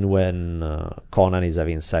scene when Conan is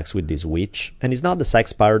having sex with this witch, and it's not the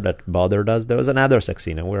sex part that bothered us. There was another sex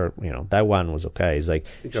scene, and that one was okay. It's like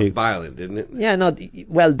it got violent, didn't it? Yeah,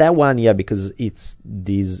 that one, yeah, because it's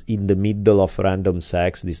this in the middle of random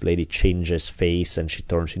sex, this lady changes face and she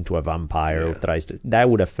turns into a vampire who tries to. That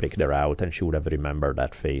would have freaked her out, and she would have remembered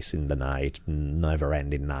that face in the night,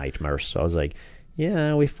 never-ending nightmares. So I was like,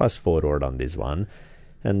 yeah, we fast forward on this one.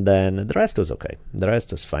 And then the rest was okay. The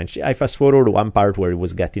rest was fine. I fast forward one part where it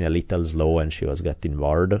was getting a little slow and she was getting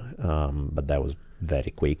bored, but that was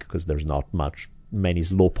very quick because there's not many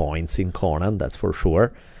slow points in Conan, that's for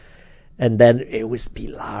sure. And then it was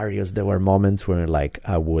hilarious. There were moments where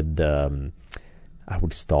I would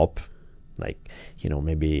stop,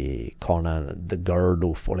 maybe Conan, the girl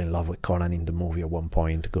who fall in love with Conan in the movie at one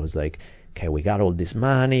point goes like, okay, we got all this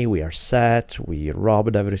money, we are set, we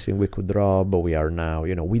robbed everything we could rob, but we are now,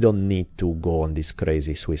 we don't need to go on this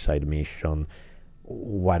crazy suicide mission.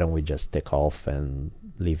 Why don't we just take off and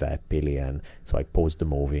live happily? And so I paused the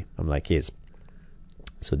movie. I'm like, yes.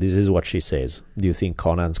 So this is what she says. Do you think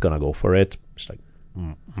Conan's gonna go for it? She's like,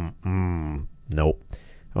 no. I'm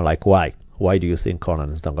like, why? Why do you think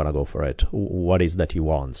Conan is not gonna go for it? What is that he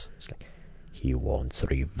wants? It's like, he wants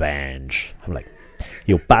revenge. I'm like,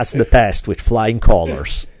 you passed the test with flying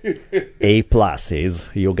colors. A+,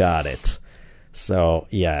 you got it. So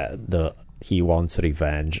yeah, he wants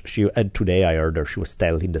revenge. And today I heard her. She was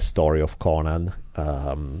telling the story of Conan.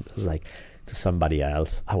 It was like to somebody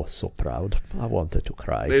else. I was so proud. I wanted to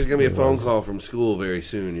cry. There's going to be a phone call from school very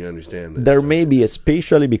soon. You understand this? There may be,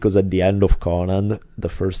 especially because at the end of Conan, the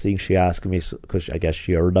first thing she asked me, because I guess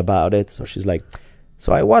she heard about it, so she's like,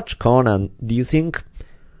 so I watched Conan. Do you think,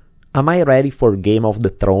 am I ready for Game of the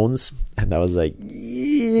Thrones? And I was like,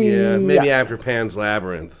 yeah, maybe after Pan's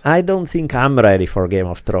Labyrinth. I don't think I'm ready for Game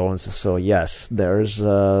of Thrones. So yes, there's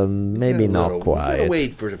maybe not quite. You gotta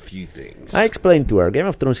wait for a few things. I explained to her, Game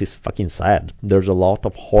of Thrones is fucking sad. There's a lot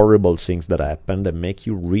of horrible things that happen that make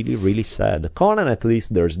you really, really sad. Conan, at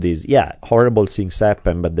least there's this, horrible things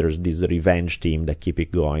happen, but there's this revenge team that keep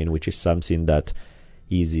it going, which is something that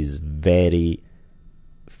is very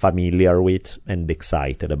familiar with and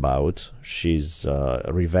excited about. She's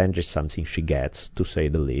revenge is something she gets, to say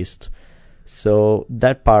the least. So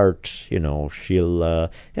that part, she'll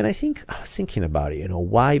and I think I was thinking about it,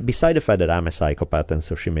 why, beside the fact that I'm a psychopath and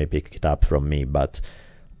so she may pick it up from me, but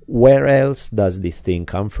where else does this thing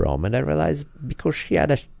come from? And I realized because she had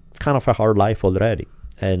a kind of a hard life already,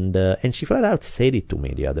 and she flat out said it to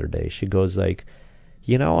me the other day. She goes like,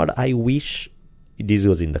 you know what, I wish. This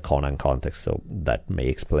was in the Conan context, so that may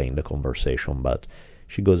explain the conversation, but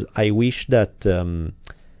she goes, I wish that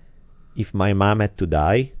if my mom had to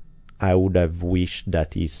die, I would have wished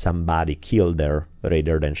that somebody killed her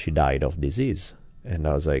rather than she died of disease. And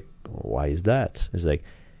I was like, why is that? It's like,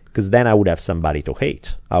 because then I would have somebody to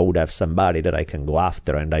hate. I would have somebody that I can go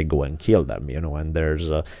after, and I go and kill them, and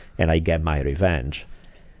and I get my revenge.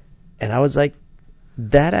 And I was like,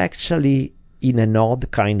 that actually, in an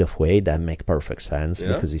odd kind of way, that make perfect sense,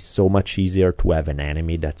 because it's so much easier to have an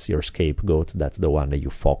enemy that's your scapegoat, that's the one that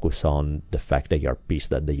you focus on, the fact that you're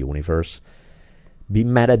pissed at the universe.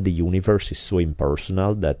 Being mad at the universe is so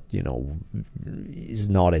impersonal that, it's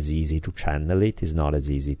not as easy to channel it, it's not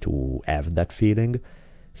as easy to have that feeling.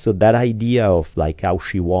 So that idea of like how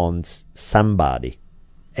she wants somebody,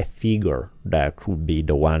 a figure that could be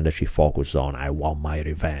the one that she focuses on. I want my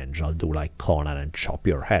revenge. I'll do like Conan and chop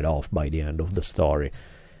your head off by the end of the story.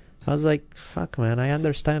 I was like, fuck, man, I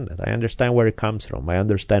understand it. I understand where it comes from. I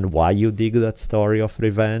understand why you dig that story of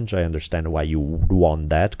revenge. I understand why you would want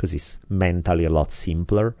that, because it's mentally a lot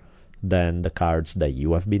simpler than the cards that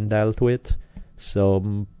you have been dealt with.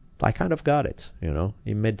 So I kind of got it,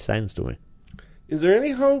 It made sense to me. Is there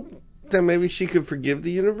any hope that maybe she could forgive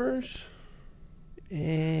the universe?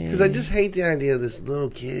 Because I just hate the idea of this little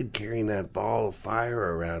kid carrying that ball of fire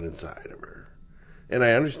around inside of her. And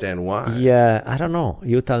I understand why. Yeah, I don't know.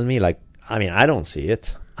 You tell me, I don't see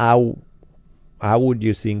it. How would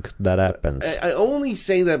you think that happens? I only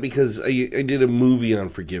say that because I did a movie on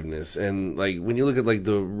forgiveness. And, when you look at,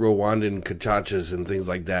 the Rwandan kachachas and things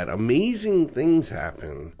like that, amazing things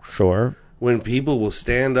happen. Sure. When people will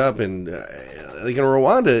stand up and, in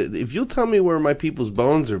Rwanda, if you'll tell me where my people's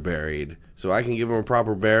bones are buried so I can give them a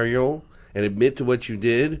proper burial and admit to what you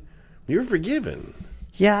did, you're forgiven.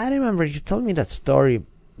 Yeah, I remember you told me that story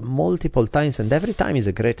multiple times, and every time is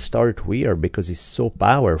a great story to hear because it's so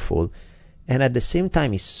powerful, and at the same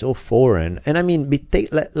time it's so foreign. And I mean,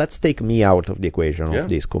 let's take me out of the equation of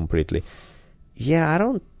this completely. Yeah,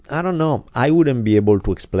 I don't know. I wouldn't be able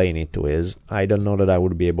to explain it to her. I don't know that I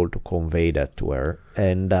would be able to convey that to her.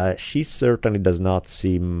 And she certainly does not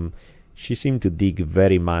seem. She seemed to dig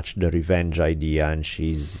very much the revenge idea, and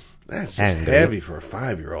she's That's just angry. heavy for a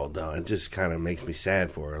 5-year-old, though. It just kind of makes me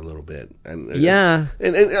sad for her a little bit. And yeah.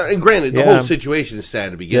 And granted, the whole situation is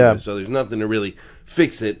sad to begin with, so there's nothing to really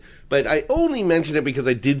fix it. But I only mention it because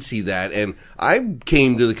I did see that, and I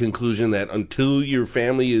came to the conclusion that until your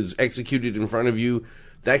family is executed in front of you,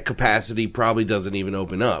 that capacity probably doesn't even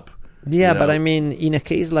open up. Yeah, but I mean, in a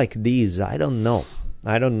case like this, I don't know.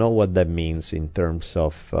 I don't know what that means in terms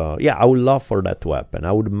of... I would love for that to happen.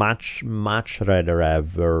 I would much, much rather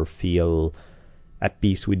have her feel at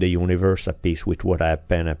peace with the universe, at peace with what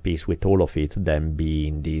happened, at peace with all of it, than be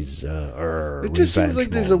in this It just seems like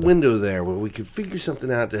there's a window there where we could figure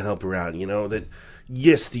something out to help her out, that...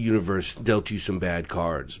 Yes, the universe dealt you some bad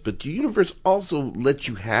cards, but the universe also let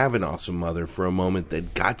you have an awesome mother for a moment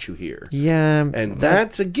that got you here. Yeah. And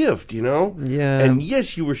that's a gift, Yeah. And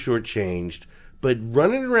yes, you were shortchanged, but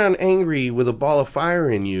running around angry with a ball of fire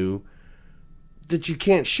in you that you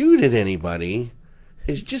can't shoot at anybody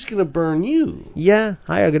is just going to burn you. Yeah,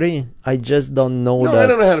 I agree. I just don't know that... I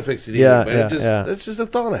don't know how to fix it either, but that's just a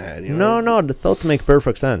thought I had. No, the thought makes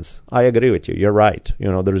perfect sense. I agree with you. You're right.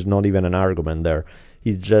 There's not even an argument there.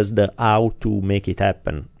 It's just how to make it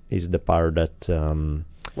happen is the part that...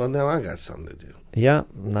 Well, now I got something to do. Yeah,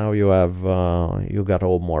 now you have you got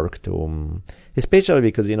homework to, especially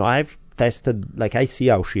because I've tested, like, I see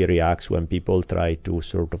how she reacts when people try to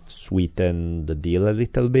sort of sweeten the deal a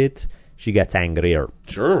little bit. She gets angrier.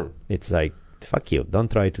 Sure. It's like, fuck you.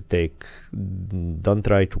 Don't try to paint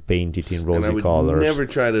it in rosy and I would colors. never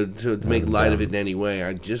try to make light of it in any way.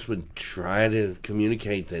 I just would try to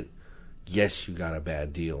communicate that, yes, you got a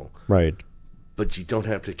bad deal. Right. But you don't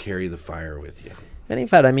have to carry the fire with you. And in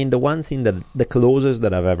fact, I mean, the one thing that the closest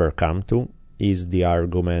that I've ever come to is the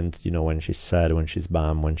argument, when she's sad, when she's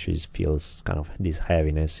bummed, when she feels kind of this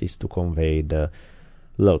heaviness, is to convey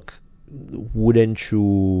look, wouldn't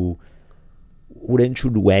you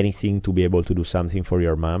do anything to be able to do something for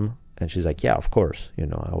your mom? And she's like, yeah, of course,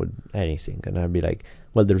 I would anything. And I'd be like,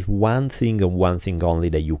 well, there's one thing and one thing only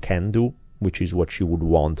that you can do, which is what she would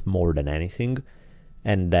want more than anything,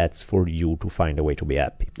 and that's for you to find a way to be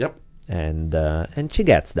happy. Yep. And she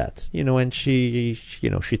gets that, and she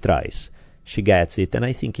tries. She gets it, and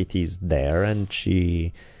I think it is there, and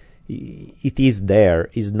it is there,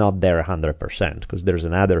 is not there 100%, because there's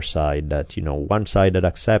another side that, one side that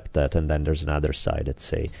accept that, and then there's another side that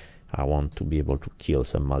say, I want to be able to kill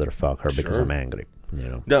some motherfucker because I'm angry.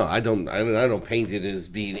 No, I don't paint it as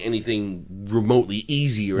being anything remotely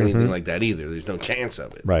easy or anything like that either. There's no chance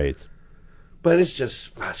of it. Right. But it's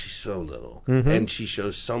just, she's so little, and she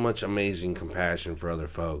shows so much amazing compassion for other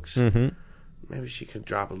folks. Maybe she could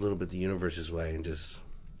drop a little bit the universe's way and just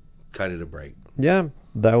cut it a break. Yeah,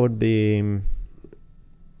 that would be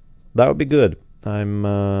good. I'm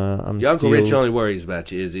Your Uncle Rich only worries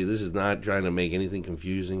about you, is he? This is not trying to make anything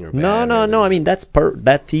confusing or bad. No. I mean, that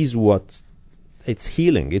is what it's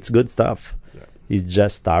healing. It's good stuff. Yeah. It's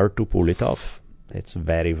just hard to pull it off. It's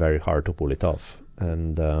very, very hard to pull it off.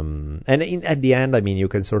 And at the end, I mean, you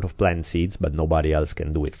can sort of plant seeds, but nobody else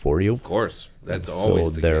can do it for you. Of course, that's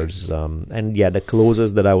always the case. And yeah, the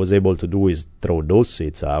closest that I was able to do is throw those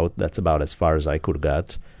seeds out. That's about as far as I could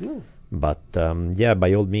get. But yeah,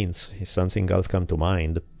 by all means, if something else come to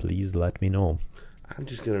mind, please let me know. I'm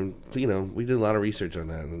just gonna, we did a lot of research on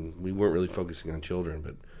that, and we weren't really focusing on children,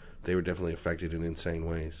 but they were definitely affected in insane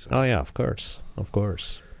ways. So. Oh yeah, of course.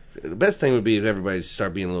 The best thing would be if everybody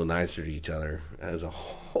start being a little nicer to each other as a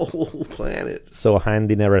whole planet. So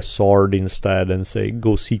handing her a sword instead and say,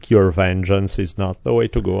 go seek your vengeance is not the way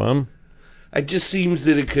to go, huh? It just seems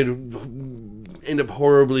that it could end up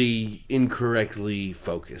horribly incorrectly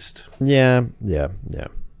focused. Yeah.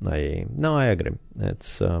 I agree.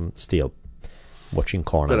 It's still watching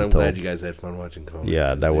Conan. But I'm glad you guys had fun watching Conan.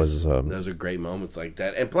 Yeah, that was... those are great moments like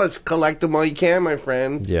that. And plus, collect them while you can, my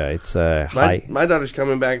friend. Yeah, it's high... My daughter's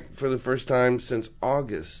coming back for the first time since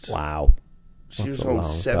August. Wow. She was home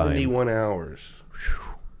 71 hours.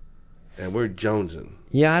 And we're jonesing.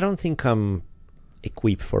 Yeah, I don't think I'm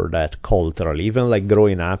equipped for that culturally. Even like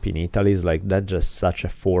growing up in Italy is like, that's just such a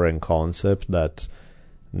foreign concept that,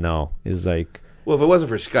 no, it's like... Well, if it wasn't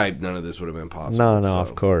for Skype, none of this would have been possible. No,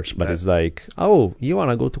 of course. But it's like, oh, you want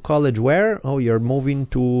to go to college where? Oh, you're moving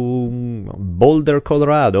to Boulder,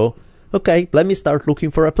 Colorado. Okay, let me start looking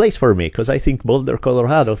for a place for me, because I think Boulder,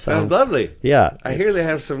 Colorado sounds lovely. Yeah. I hear they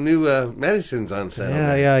have some new medicines on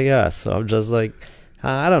sale. Yeah. So I'm just like,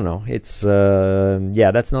 I don't know. It's,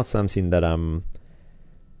 that's not something that I'm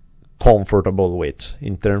comfortable with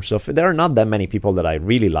in terms of, there are not that many people that I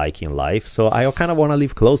really like in life, so I kind of want to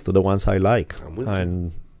live close to the ones I like. I'm with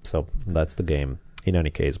you. So that's the game. In any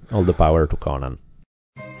case, all the power to Conan.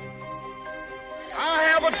 I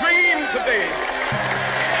have a dream today.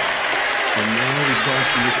 And now we cross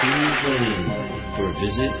the Athenian plain for a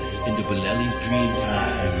visit into Bolelli's dream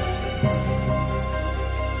time.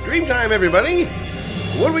 Dream time, everybody.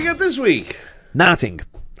 What do we got this week? Nothing.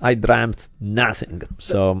 I dreamt nothing.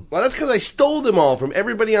 So well, that's because I stole them all from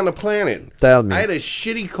everybody on the planet. Tell me. I had a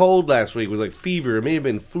shitty cold last week with like fever. It may have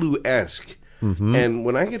been flu-esque. And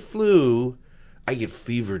when I get flu, I get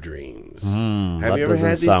fever dreams. Have you ever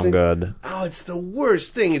had these sound things? Good. Oh, it's the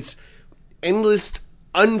worst thing. It's endless,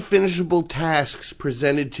 unfinishable tasks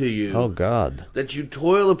presented to you. Oh God. That you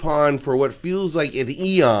toil upon for what feels like an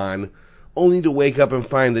eon, only to wake up and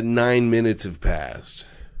find that 9 minutes have passed.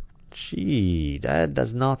 Gee, that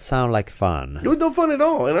does not sound like fun. It was no fun at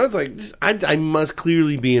all. And I was like, I must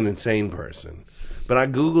clearly be an insane person. But I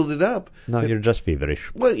Googled it up. No, you're just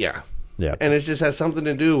feverish. Well, yeah. Yeah. And it just has something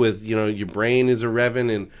to do with, your brain is a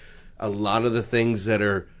revving and a lot of the things that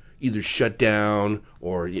are either shut down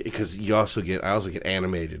or because I also get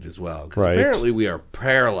animated as well. Because apparently we are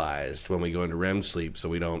paralyzed when we go into REM sleep so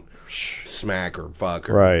we don't smack or fuck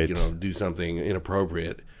or, do something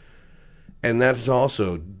inappropriate. And that's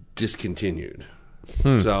also discontinued.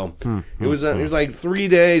 So it was like 3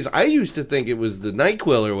 days. I used to think it was the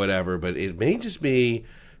NyQuil or whatever, but it may just be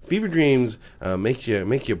fever dreams. Make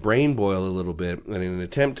your brain boil a little bit, and in an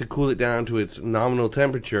attempt to cool it down to its nominal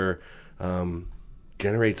temperature,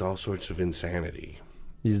 generates all sorts of insanity.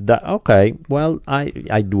 Is that okay? Well, I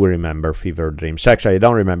do remember fever dreams. Actually, I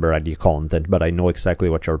don't remember the content, but I know exactly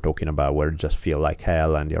what you're talking about, where you just feel like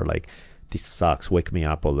hell and you're like, this sucks, wake me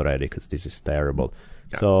up already because this is terrible.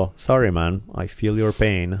 Yeah. So, sorry, man. I feel your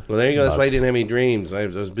pain. Well, there you go. That's why I didn't have any dreams. I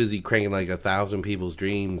was busy cranking like 1,000 people's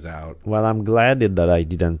dreams out. Well, I'm glad that I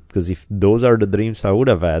didn't, because if those are the dreams I would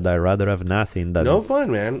have had, I'd rather have nothing than... No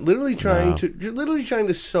fun, man. Literally trying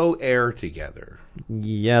to sew air together.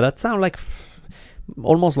 Yeah, that sounds like...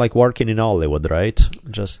 almost like working in Hollywood, right?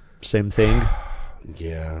 Just same thing.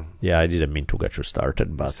 Yeah. Yeah, I didn't mean to get you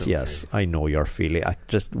started, but okay. Yes, I know your feeling. I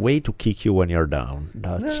just wait to kick you when you're down. I'm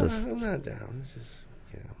not down. It's just,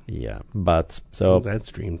 yeah, but so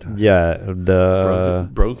that's dream time. Yeah, the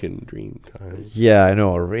broken dream time. Yeah, I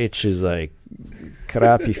know. Rich is like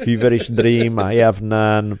crappy, feverish dream. I have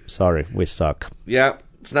none. Sorry, we suck. Yeah,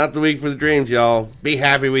 it's not the week for the dreams, y'all. Be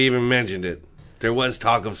happy we even mentioned it. There was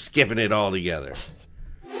talk of skipping it altogether.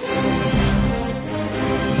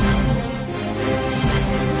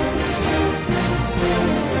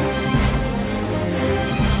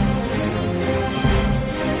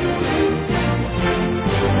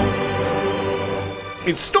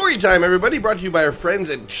 It's story time, everybody, brought to you by our friends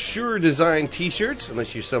at Sure Design T-shirts,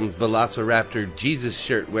 unless you're some Velociraptor Jesus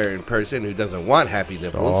shirt wearing person who doesn't want happy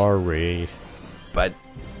nipples. Sorry. But,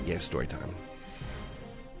 yeah, story time.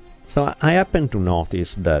 So I happen to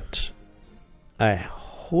notice that a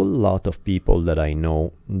whole lot of people that I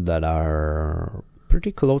know that are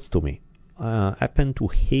pretty close to me happen to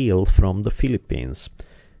hail from the Philippines.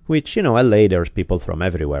 Which, LA, there's people from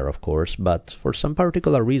everywhere, of course, but for some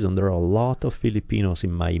particular reason, there are a lot of Filipinos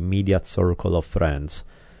in my immediate circle of friends.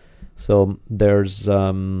 So there's,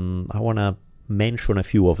 I want to mention a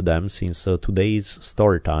few of them, since today's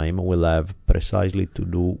story time will have precisely to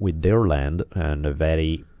do with their land and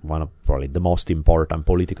one of probably the most important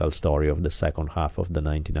political story of the second half of the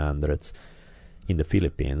 1900s in the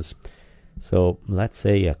Philippines. So let's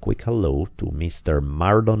say a quick hello to Mr.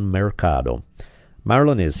 Marlon Mercado.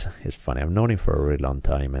 Marlon is funny. I've known him for a really long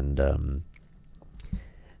time, and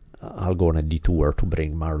I'll go on a detour to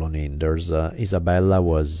bring Marlon in. There's Isabella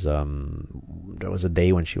was there was a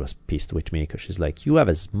day when she was pissed with me because she's like, you have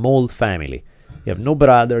a small family. You have no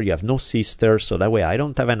brother, you have no sister, so that way I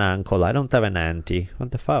don't have an uncle, I don't have an auntie.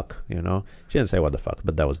 What the fuck, She didn't say what the fuck,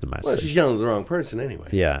 but that was the message. Well, she's yelling at the wrong person anyway.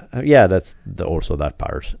 Yeah, that's also that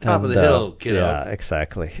part. Top of the hill, kiddo. Yeah,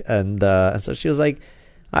 exactly. And so she was like,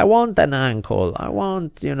 I want an uncle. I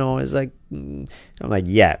want, it's like, I'm like,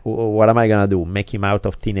 yeah, what am I going to do? Make him out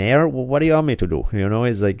of thin air? What do you want me to do?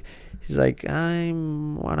 It's like, she's like, I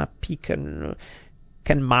want to pick can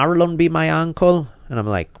Marlon be my uncle? And I'm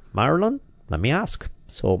like, Marlon? Let me ask.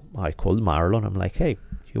 So I called Marlon. I'm like, hey,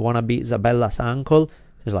 you want to be Isabella's uncle?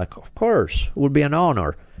 He's like, of course, it would be an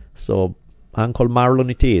honor. So Uncle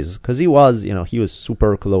Marlon it is, because he was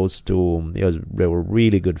super close to, they were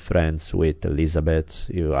really good friends with Elizabeth.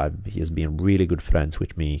 He's been really good friends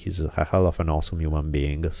with me. He's a hell of an awesome human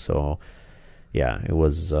being. So, yeah,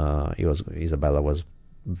 Isabella was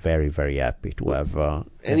very, very happy to have.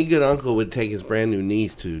 Any good uncle would take his brand new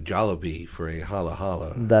niece to Jollibee for a holla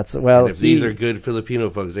holla. And if these are good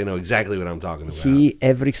Filipino folks, they know exactly what I'm talking about.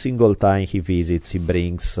 Every single time he visits, he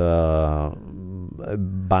brings a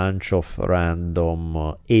bunch of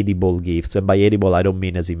random edible gifts. And by edible, I don't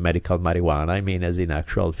mean as in medical marijuana. I mean as in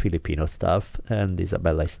actual Filipino stuff. And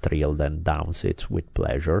Isabella is thrilled and downs it with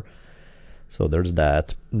pleasure. So there's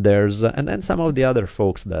that. And then some of the other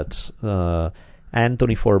folks that...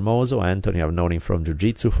 Anthony Formoso. Anthony, I've known him from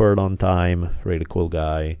Jiu-Jitsu for a long time. Really cool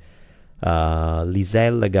guy.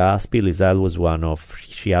 Lizelle Legaspi. Lizelle was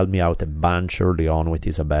she helped me out a bunch early on with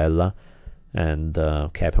Isabella and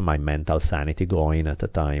kept my mental sanity going at the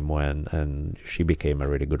time and she became a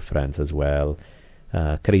really good friend as well.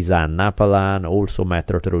 Crisan Napalan, also met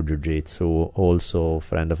her through Jiu-Jitsu, also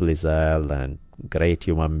friend of Lizelle and great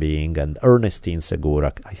human being. And Ernestine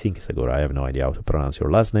Segura. I think Segura. I have no idea how to pronounce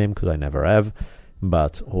your last name because I never have.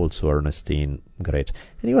 But also Ernestine, great.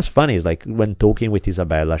 And it was funny, it's like when talking with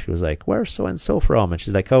Isabella, she was like, where's so-and-so from? And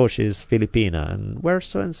she's like, oh, she's Filipina. And where's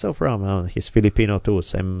so-and-so from? Oh, he's Filipino too,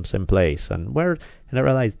 same place. And I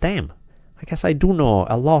realized, damn, I guess I do know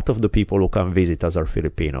a lot of the people who come visit us are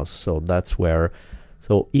Filipinos. So that's where,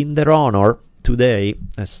 so in their honor, today,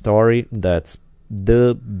 a story that's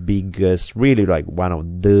the biggest, really like one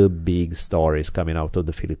of the big stories coming out of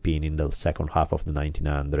the Philippines in the second half of the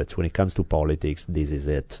 1900s. When it comes to politics, this is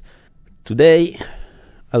it. Today,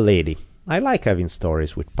 a lady. I like having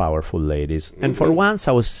stories with powerful ladies. And for once,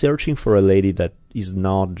 I was searching for a lady that is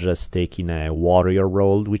not just taking a warrior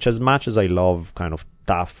role, which as much as I love kind of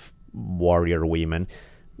tough warrior women,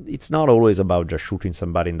 it's not always about just shooting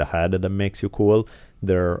somebody in the head that makes you cool.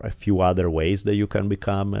 There are a few other ways that you can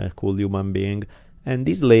become a cool human being. And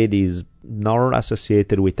this lady is not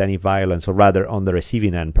associated with any violence, or rather on the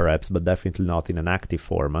receiving end perhaps, but definitely not in an active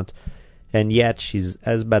format. And yet she's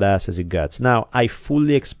as badass as it gets. Now, I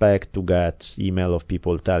fully expect to get email of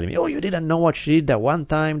people telling me, oh, you didn't know what she did that one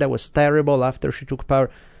time, that was terrible after she took power.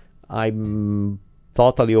 I'm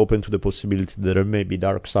totally open to the possibility that there may be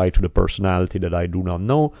dark side to the personality that I do not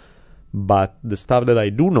know, but the stuff that I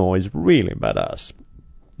do know is really badass.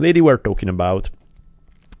 Lady we're talking about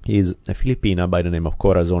is a Filipina by the name of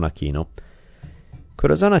Corazon Aquino.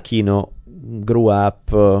 Corazon Aquino grew up,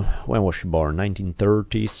 when was she born?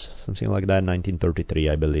 1930s, something like that, 1933,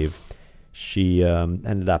 I believe. She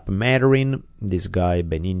ended up marrying this guy,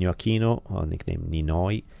 Benigno Aquino, nicknamed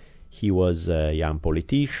Ninoy. He was a young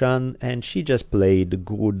politician, and she just played the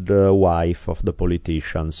good wife of the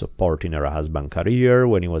politician, supporting her husband's career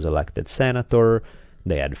when he was elected senator.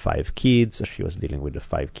 They had 5 kids. She was dealing with the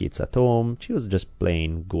 5 kids at home. She was just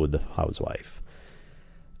playing good housewife.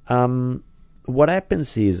 What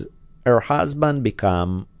happens is her husband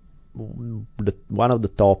became one of the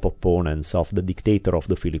top opponents of the dictator of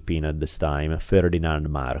the Philippines at this time, Ferdinand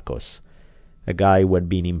Marcos, a guy who had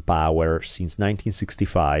been in power since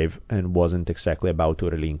 1965 and wasn't exactly about to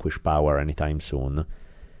relinquish power anytime soon.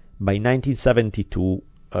 By 1972,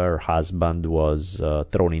 her husband was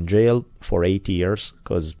thrown in jail for 8 years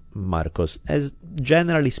because Marcos, as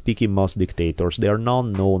generally speaking, most dictators, they are not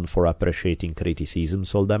known for appreciating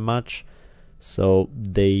criticisms all that much. So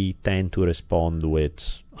they tend to respond with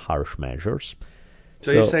harsh measures.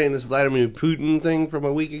 So you're saying this Vladimir Putin thing from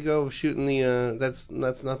a week ago of shooting the that's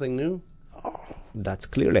nothing new? Oh, that's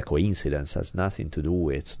clearly a coincidence. Has nothing to do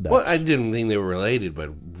with that. Well, I didn't think they were related,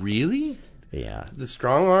 but really? Yeah. The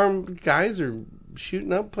strong-arm guys are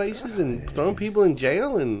shooting up places and throwing people in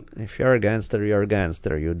jail, and if you're a gangster, you're a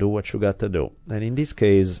gangster. You do what you got to do. And in this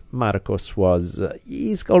case, Marcos was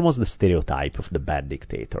he's almost the stereotype of the bad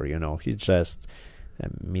dictator. You know, he's just a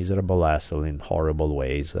miserable asshole in horrible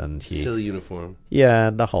ways, and he silly uniform. Yeah,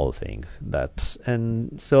 the whole thing.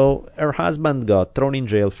 And so her husband got thrown in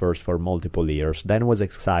jail first for multiple years, then was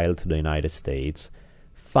exiled to the United States.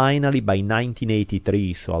 Finally, by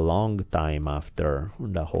 1983, so a long time after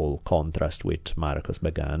the whole contrast with Marcos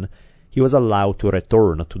began, he was allowed to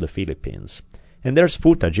return to the Philippines. And there's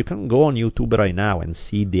footage. You can go on YouTube right now and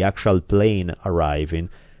see the actual plane arriving,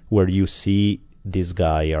 where you see this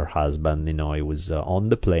guy, her husband, he was on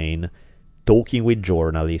the plane, talking with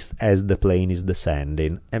journalists as the plane is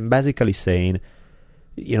descending, and basically saying,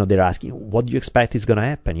 they're asking, what do you expect is going to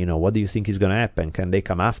happen? What do you think is going to happen? Can they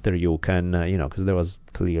come after you? Because there was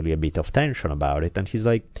clearly a bit of tension about it. And he's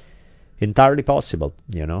like, entirely possible,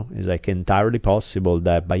 It's like entirely possible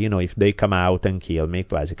that, but, if they come out and kill me,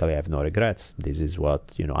 basically I have no regrets. This is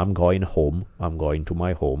what, I'm going home. I'm going to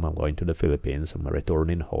my home. I'm going to the Philippines. I'm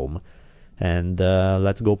returning home. And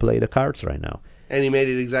let's go play the cards right now. And he made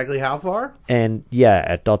it exactly how far? And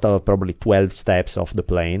a total of probably 12 steps off the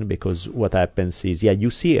plane, because what happens is, you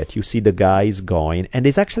see it. You see the guys going, and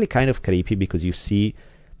it's actually kind of creepy because you see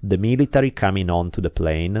the military coming onto the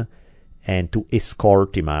plane and to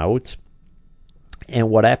escort him out. And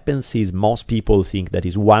what happens is most people think that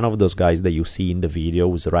is one of those guys that you see in the video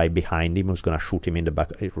who's right behind him, who's going to shoot him in the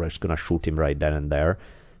back, who's going to shoot him right then and there.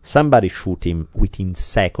 Somebody shoot him within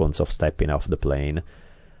seconds of stepping off the plane.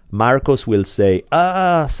 Marcos will say,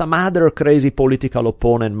 some other crazy political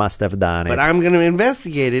opponent must have done it. But I'm going to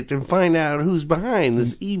investigate it and find out who's behind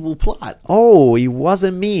this evil plot. Oh, it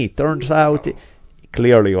wasn't me. Turns out it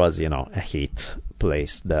clearly was, a hit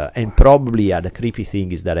placed. And probably, the creepy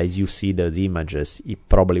thing is that as you see those images,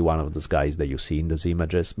 probably one of those guys that you see in those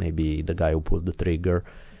images, maybe the guy who pulled the trigger.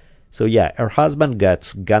 So her husband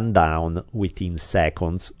gets gunned down within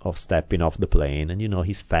seconds of stepping off the plane, and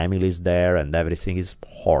his family is there, and everything is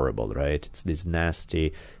horrible, right? It's this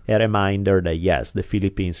nasty, a reminder that yes, the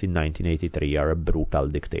Philippines in 1983 are a brutal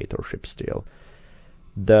dictatorship still.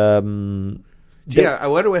 I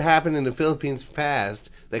wonder what happened in the Philippines past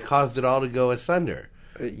that caused it all to go asunder.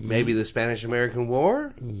 Maybe the Spanish-American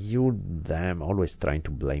War? You damn always trying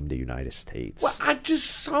to blame the United States. Well, I just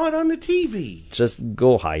saw it on the TV. Just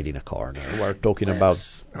go hide in a corner. We're talking about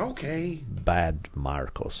Okay. bad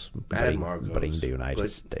Marcos. Bring the United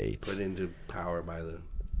States. Put into power by the...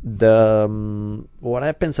 What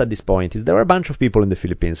happens at this point is there were a bunch of people in the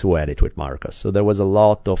Philippines who had it with Marcos. So there was a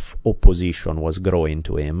lot of opposition was growing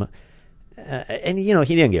to him. And, he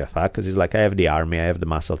didn't give a fuck because he's like, I have the army, I have the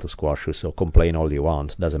muscle to squash you, so complain all you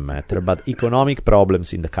want, doesn't matter. But economic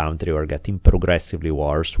problems in the country were getting progressively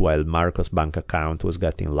worse while Marcos' bank account was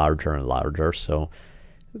getting larger and larger. So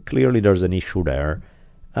clearly there's an issue there.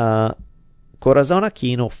 Corazon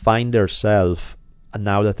Aquino find herself,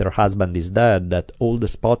 now that her husband is dead, that all the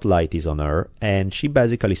spotlight is on her, and she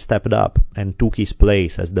basically stepped up and took his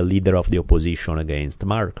place as the leader of the opposition against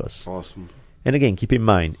Marcos. Awesome. And again, keep in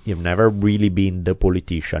mind, you've never really been the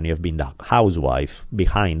politician, you've been the housewife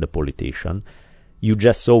behind the politician. You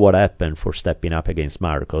just saw what happened for stepping up against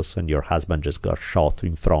Marcos, and your husband just got shot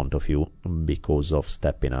in front of you because of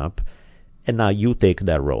stepping up. And now you take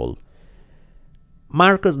that role.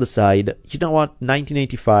 Marcos decided, you know what,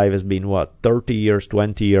 1985 has been, 20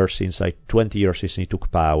 years since he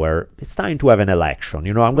took power. It's time to have an election.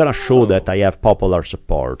 I'm going to show that I have popular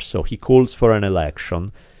support. So he calls for an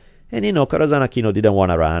election. And, Corazon Aquino didn't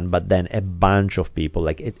want to run, but then a bunch of people,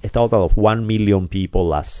 like a total of 1 million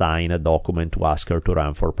people, signed a document to ask her to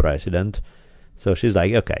run for president. So she's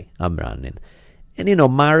like, okay, I'm running. And,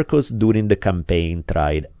 Marcos, during the campaign,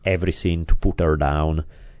 tried everything to put her down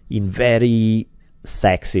in very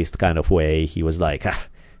sexist kind of way. He was like,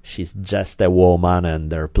 she's just a woman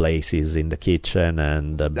and their place is in the kitchen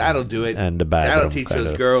and that'll do it. And the bathroom. That'll teach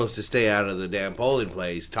those girls to stay out of the damn polling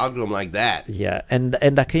place. Talk to them like that. Yeah, and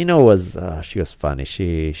Aquino was she was funny.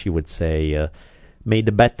 She would say, may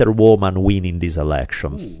the better woman win in this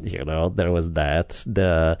election. Ooh. There was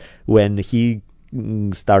that. When he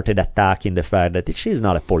started attacking the fact that she's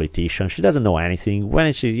not a politician, she doesn't know anything.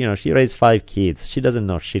 When she raised 5 kids, she doesn't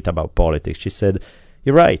know shit about politics. She said,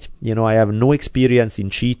 you're right, I have no experience in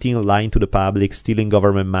cheating, lying to the public, stealing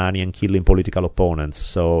government money, and killing political opponents.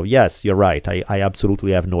 So yes, you're right, I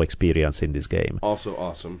absolutely have no experience in this game. Also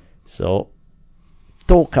awesome. So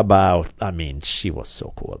talk about, she was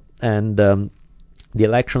so cool. And the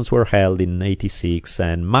elections were held in 86,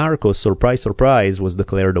 and Marcos, surprise, surprise, was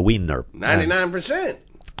declared the winner. 99%.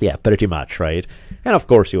 Yeah, pretty much, right? And of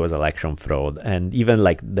course he was election fraud. And even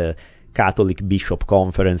like the Catholic Bishop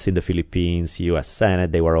Conference in the Philippines, U.S.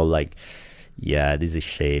 Senate, they were all like, yeah, this is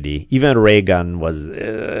shady. Even Reagan was,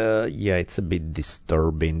 it's a bit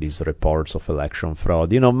disturbing, these reports of election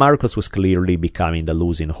fraud. Marcos was clearly becoming the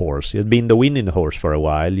losing horse. He had been the winning horse for a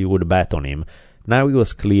while. You would bet on him. Now it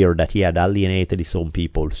was clear that he had alienated his own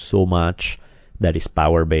people so much that his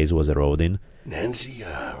power base was eroding. Nancy,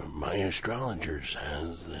 my astrologer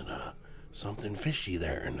says that something fishy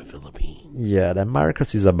there in the Philippines. Yeah, that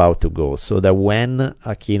Marcos is about to go. So that when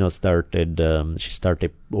Aquino she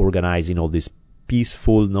started organizing all these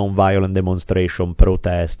peaceful, non-violent demonstration,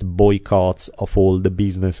 protest, boycotts of all the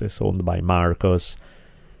businesses owned by Marcos.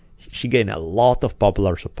 She gained a lot of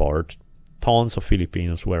popular support. Tons of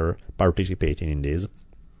Filipinos were participating in this.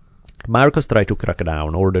 Marcos tried to crack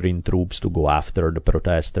down, ordering troops to go after the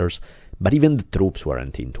protesters, but even the troops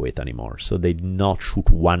weren't into it anymore, so they did not shoot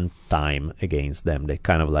one time against them. They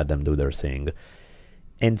kind of let them do their thing.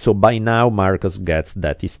 And so by now Marcos gets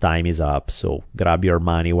that his time is up, so grab your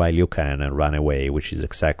money while you can and run away, which is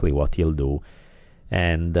exactly what he'll do.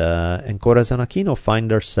 And Corazon Aquino find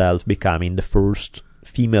herself becoming the first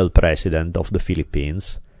female president of the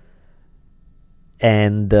Philippines.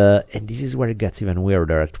 And this is where it gets even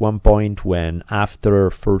weirder. At one point when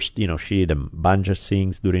after first, she did a bunch of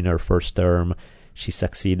things during her first term, she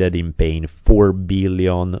succeeded in paying $4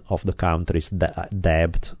 billion of the country's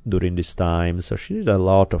debt during this time. So she did a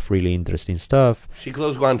lot of really interesting stuff. She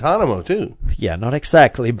closed Guantanamo too. Yeah, not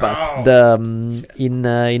exactly, but in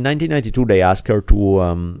 1992 they asked her to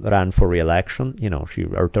run for re-election.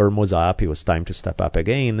 Her term was up. It was time to step up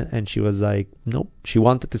again, and she was like, nope. She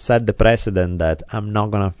wanted to set the precedent that I'm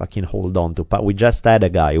not gonna fucking hold on to power. We just had a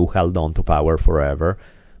guy who held on to power forever.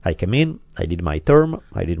 I came in, I did my term,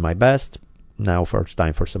 I did my best. Now it's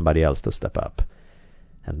time for somebody else to step up.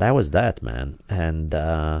 And that was that, man. And,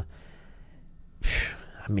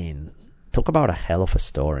 talk about a hell of a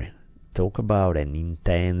story. Talk about an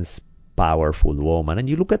intense, powerful woman. And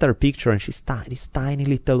you look at her picture and she's this tiny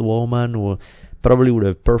little woman who probably would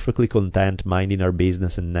have perfectly content minding her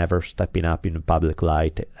business and never stepping up in the public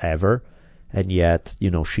light ever. And yet,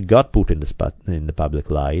 she got put in the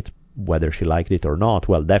public light, whether she liked it or not.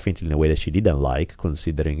 Well, definitely in a way that she didn't like,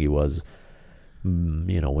 considering it was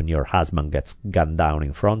when your husband gets gunned down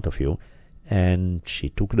in front of you. And she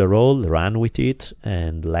took the role, ran with it,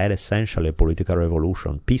 and led essentially a political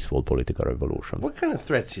revolution, peaceful political revolution. What kind of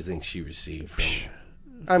threats do you think she received from?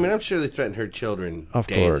 I mean, I'm sure they threatened her children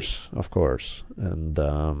daily. Of course. And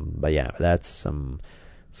but yeah, that's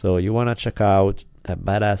so you want to check out a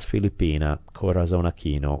badass Filipina, Corazon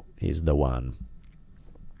Aquino is the one.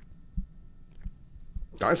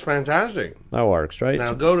 That's fantastic. That works, right?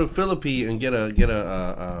 Now go to Philippine and get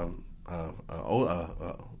a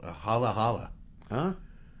hala hala. Huh?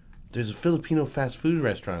 There's a Filipino fast food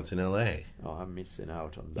restaurants in L.A. Oh, I'm missing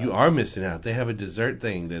out on that. You are missing out. They have a dessert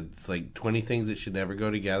thing that's like 20 things that should never go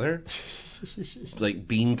together. Like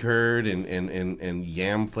bean curd and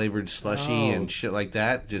yam flavored slushy and shit like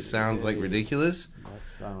that. Just sounds like ridiculous. That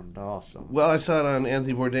sounds awesome. Well, I saw it on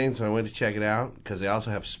Anthony Bourdain, so I went to check it out because they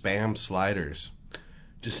also have Spam sliders.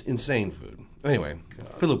 Just insane food. Anyway,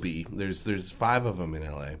 Philippi. There's 5 of them in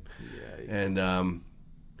L.A. Yeah. And a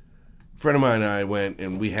friend of mine and I went,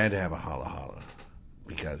 and we had to have a hala hala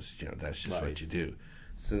because that's just what you do.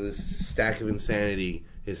 So this stack of insanity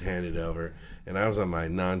is handed over, and I was on my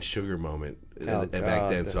non-sugar moment back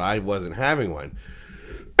then, so I wasn't having one.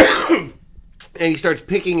 And he starts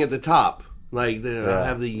picking at the top, like I'll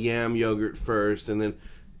have the yam yogurt first, and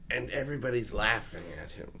everybody's laughing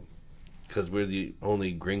at him because we're the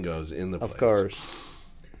only gringos in the place. Of course.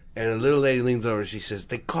 And a little lady leans over and she says,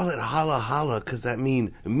 they call it hala hala because that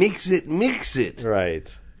means mix it.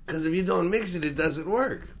 Right. Because if you don't mix it, it doesn't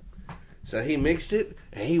work. So he mixed it,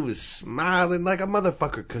 and he was smiling like a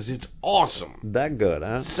motherfucker because it's awesome. That good,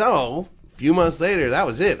 huh? So, a few months later, that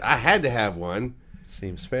was it. I had to have one.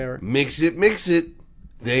 Seems fair. Mix it.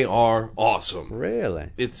 They are awesome. Really?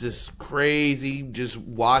 It's this crazy just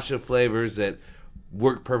wash of flavors that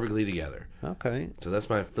work perfectly together. Okay. So that's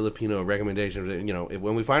my Filipino recommendation.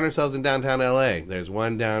 When we find ourselves in downtown L.A., there's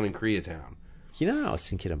one down in Koreatown. I was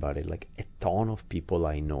thinking about it. Like a ton of people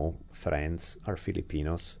I know, friends, are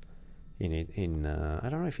Filipinos. I don't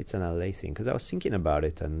know if it's an LA thing, because I was thinking about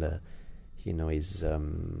it, and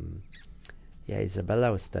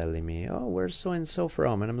Isabella was telling me, oh, where's so and so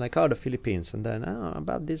from? And I'm like, oh, the Philippines. And then, oh,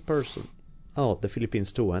 about this person. Oh, the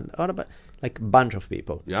Philippines too. And what about like a bunch of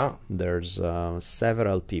people? Yeah. There's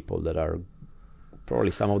several people that are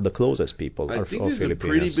probably some of the closest people I are think there's Filipinos. a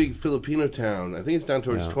pretty big Filipino town. I think it's down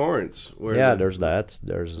towards Torrance. There's that.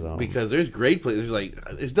 There's because there's great places.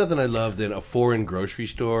 There's nothing I love than a foreign grocery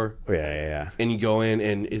store. Yeah. And you go in,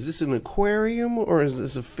 and is this an aquarium or is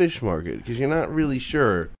this a fish market? Because you're not really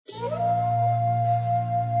sure.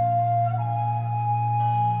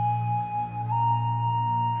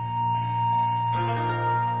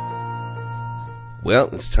 Well,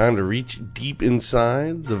 it's time to reach deep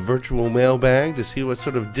inside the virtual mailbag to see what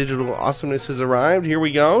sort of digital awesomeness has arrived. Here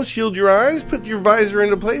we go. Shield your eyes, put your visor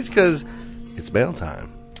into place, because it's mail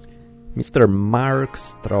time. Mr. Mark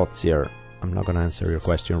Strotzier, I'm not going to answer your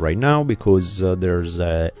question right now because there's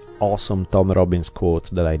an awesome Tom Robbins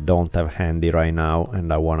quote that I don't have handy right now,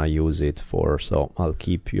 and I want to use it so I'll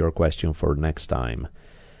keep your question for next time.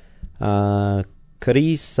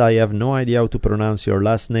 Chris, I have no idea how to pronounce your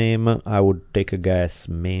last name. I would take a guess.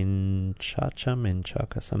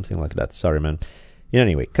 Menchaca, something like that. Sorry, man.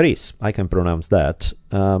 Anyway, Chris, I can pronounce that.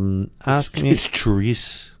 Ask me. It's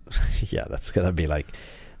Chris. Yeah, that's gonna be like.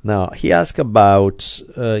 Now, he asked about.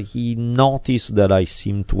 He noticed that I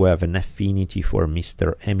seem to have an affinity for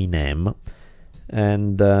Mr. Eminem.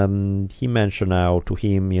 And he mentioned how to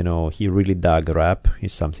him, he really dug rap.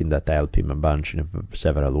 It's something that helped him a bunch in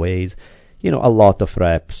several ways. A lot of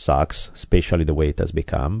rap sucks, especially the way it has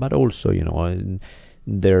become, but also,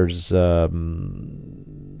 there's,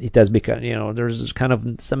 it has become, there's kind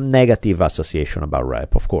of some negative association about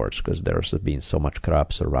rap, of course, because there's been so much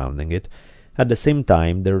crap surrounding it. At the same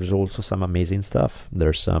time, there's also some amazing stuff.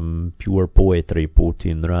 There's some pure poetry put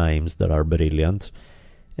in rhymes that are brilliant.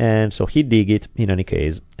 And so he dig it, in any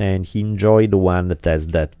case, and he enjoyed the one that has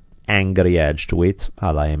that angry edge to it,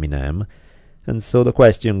 a la Eminem. And so the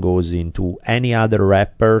question goes into any other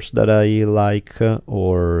rappers that I like,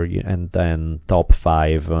 and then top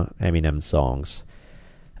 5 Eminem songs.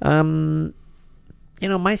 My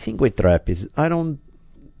thing with rap is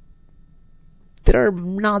there are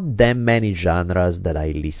not that many genres that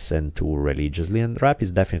I listen to religiously, and rap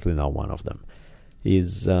is definitely not one of them.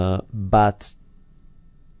 But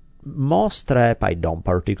most rap I don't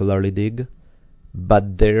particularly dig,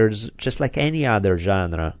 but there's, just like any other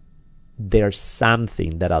genre, there's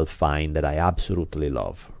something that I'll find that I absolutely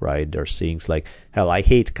love, right? There's things like, hell, I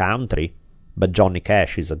hate country, but Johnny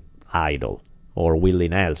Cash is an idol, or Willie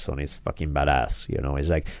Nelson is fucking badass. You know, it's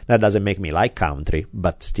like, that doesn't make me like country,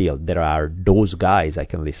 but still, there are those guys I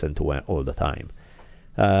can listen to all the time.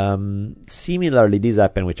 Similarly, this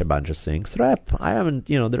happened with a bunch of things. Rap, I haven't,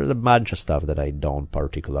 there's a bunch of stuff that I don't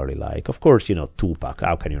particularly like. Of course, Tupac,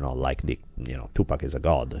 how can you not like Tupac is a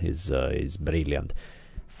god. He's brilliant.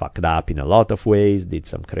 Fucked up in a lot of ways, did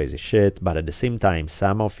some crazy shit, but at the same time,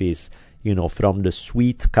 some of his, from the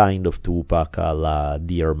sweet kind of Tupac, a la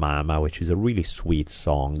Dear Mama, which is a really sweet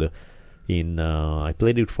song. I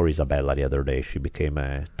played it for Isabella the other day. She became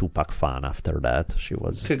a Tupac fan after that. She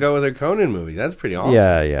was to go with her Conan movie. That's pretty awesome.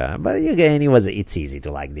 Yeah. But again, it's easy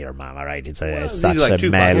to like Dear Mama, right? It's such like a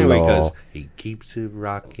Tupac mellow. Because he keeps it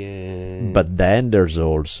rocking. But then there's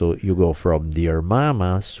also, you go from Dear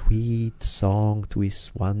Mama, sweet song to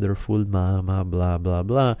his wonderful mama, blah blah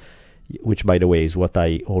blah. Which, by the way, is what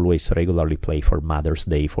I always regularly play for Mother's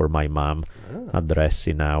Day for my mom.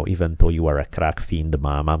 Addressing now, even though you are a crack fiend,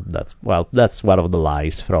 mama. That's one of the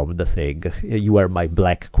lies from the thing. You are my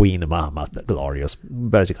black queen, mama. Glorious,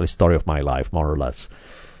 basically story of my life, more or less.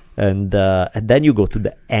 And then you go to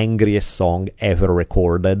the angriest song ever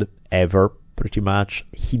recorded, pretty much.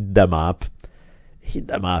 Hit Them Up. Hit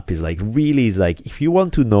Them Up is like if you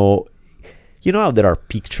want to know. You know how there are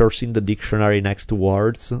pictures in the dictionary next to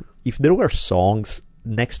words? If there were songs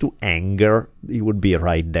next to anger, it would be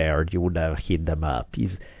right there. You would have Hit Them Up.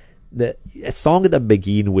 A song that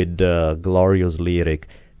begins with the glorious lyric,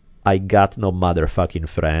 I got no motherfucking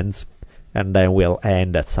friends, and then we'll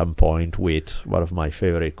end at some point with one of my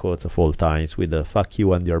favorite quotes of all times, with the fuck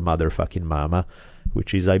you and your motherfucking mama,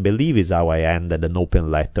 which is, I believe, is how I ended an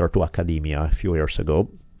open letter to academia a few years ago,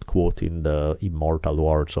 quoting the immortal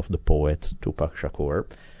words of the poet Tupac Shakur.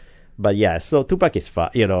 But yeah, so Tupac is fun.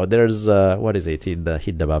 There's, what is it, in the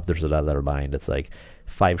Hit Them Up, there's another line that's like,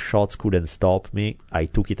 5 shots couldn't stop me, I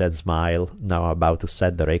took it and smiled, now I'm about to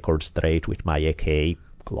set the record straight with my AK.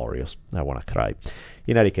 Glorious, I want to cry.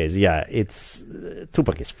 In any case, yeah,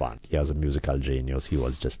 Tupac is fun. He was a musical genius, he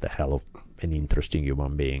was just a hell of an interesting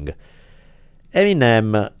human being.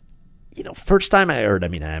 Eminem, first time I heard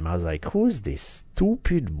Eminem, I was like, who's this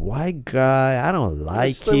stupid white guy? I don't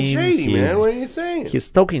like him. Shady, man. What are you saying? He's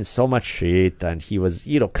talking so much shit, and he was,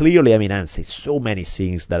 clearly Eminem says so many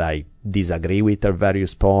things that I disagree with at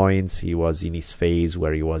various points. He was in his phase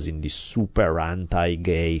where he was in this super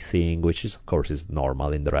anti-gay thing, which is, of course, is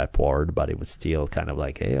normal in the rap world, but it was still kind of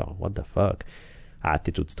like, hey, what the fuck?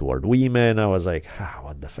 Attitudes toward women. I was like,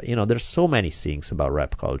 what the fuck? There's so many things about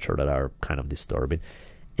rap culture that are kind of disturbing.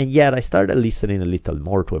 And yet I started listening a little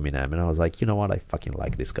more to Eminem, and I was like, you know what, I fucking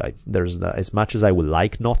like this guy. There's as much as I would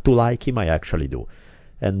like not to like him, I actually do.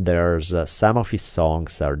 And there's some of his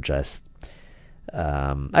songs are just...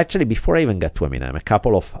 actually, before I even get to Eminem, a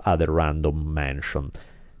couple of other random mentions.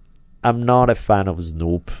 I'm not a fan of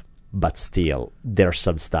Snoop, but still, there's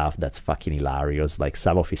some stuff that's fucking hilarious. Like,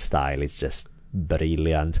 some of his style is just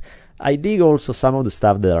brilliant. I dig also some of the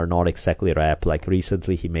stuff that are not exactly rap. Like,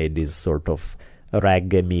 recently he made this sort of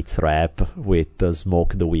reggae meets rap with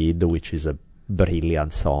Smoke the Weed, which is a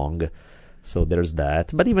brilliant song. So there's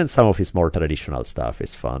that. But even some of his more traditional stuff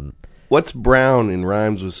is fun. What's brown in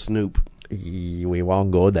rhymes with Snoop? We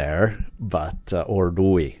won't go there, but or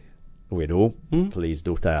do we? We do? Please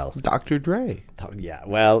do tell. Dr. Dre. Yeah,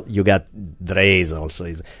 well, you got Dre's also.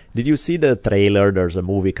 Did you see the trailer? There's a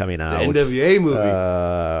movie coming out. The NWA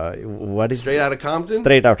movie. What is Straight Outta Compton?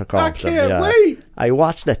 Straight Outta Compton. I can't wait. I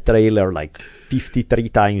watched that trailer like 53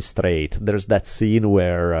 times straight. There's that scene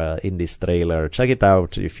where in this trailer, check it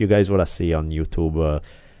out if you guys want to see on YouTube,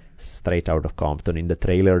 Straight Outta Compton. In the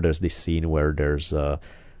trailer, there's this scene where there's the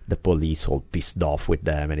police all pissed off with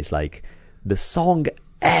them, and it's like, the song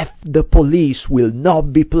F the police will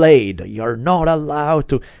not be played. You're not allowed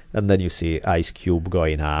to. And then you see Ice Cube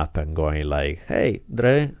going up and going like, hey,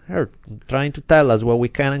 Dre, you're trying to tell us what we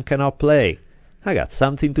can and cannot play. I got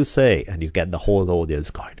something to say. And you get the whole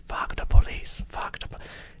audience going, fuck the police, fuck the police.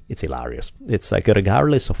 It's hilarious. It's like,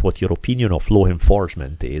 regardless of what your opinion of law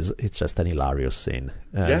enforcement is, it's just an hilarious scene.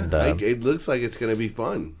 And, it looks like it's going to be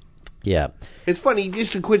fun. Yeah. It's funny,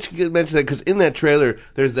 just to quick mention that, because in that trailer,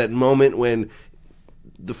 there's that moment when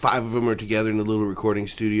the 5 of them are together in a little recording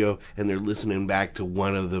studio, and they're listening back to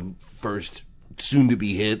one of the first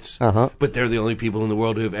soon-to-be hits, but they're the only people in the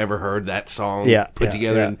world who have ever heard that song put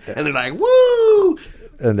together, and they're like, woo!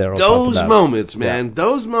 And they're those moments, man,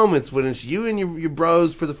 those moments when it's you and your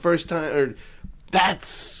bros for the first time,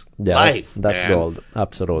 that's life, that's man. Gold,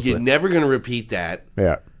 absolutely. You're never going to repeat that,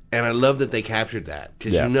 and I love that they captured that,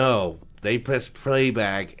 because they press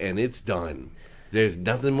playback, and it's done. There's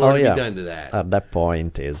nothing more to be done to that. At that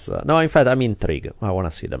point is no. In fact, I'm intrigued. I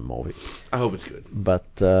want to see the movie. I hope it's good. But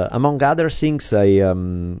among other things,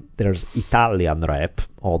 there's Italian rap.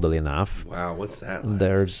 Oddly enough. Wow, what's that like?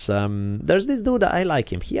 There's this dude, I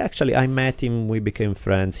like him. I met him, we became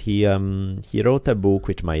friends. He wrote a book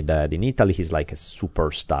with my dad. In Italy, he's like a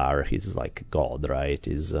superstar. He's like a god, right?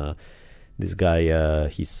 This guy,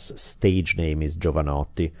 his stage name is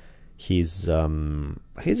Giovanotti. He's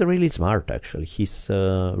really smart, actually. He's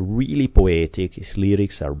really poetic. His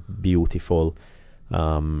lyrics are beautiful.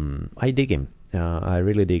 I dig him. I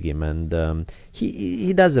really dig him, and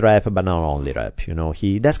he does rap, but not only rap. You know,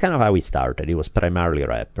 that's kind of how he started. He was primarily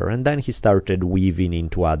rapper, and then he started weaving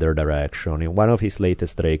into other direction. In one of his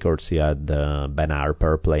latest records, he had Ben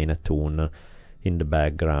Harper playing a tune in the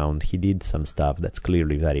background. He did some stuff that's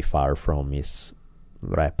clearly very far from his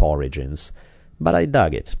rap origins, but I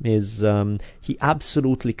dug it. He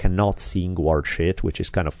absolutely cannot sing worth shit, which is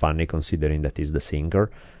kind of funny considering that he's the singer.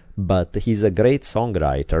 But he's a great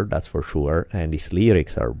songwriter, that's for sure, and his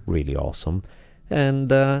lyrics are really awesome.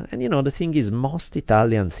 And you know, the thing is, most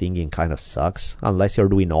Italian singing kind of sucks, unless you're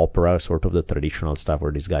doing opera, sort of the traditional stuff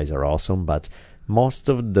where these guys are awesome. But most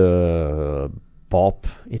of the pop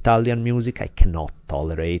Italian music I cannot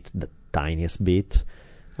tolerate the tiniest bit.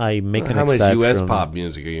 I make an exception. How much U.S. pop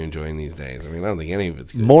music are you enjoying these days? I mean, I don't think any of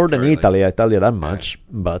it's good. More than Italy, I tell you that much. Yeah.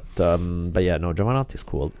 But yeah, no, Giovanotti is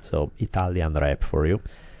cool. So Italian rap for you.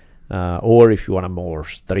 Or if you want a more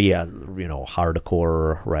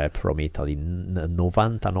hardcore rap from Italy,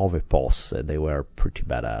 99 Posse, they were pretty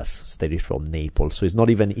badass. Studied from Naples, so it's not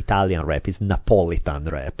even Italian rap, it's Napolitan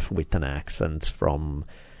rap with an accent from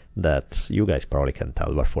that you guys probably can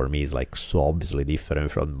tell, but for me it's like so obviously different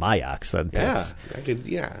from my accent. I can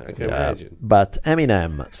imagine. But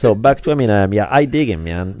Eminem, so back to Eminem, yeah, I dig him,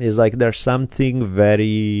 man. It's like there's something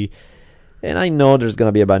very... And I know there's going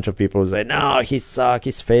to be a bunch of people who say, no, he sucks,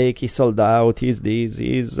 he's fake, he's sold out, he's this,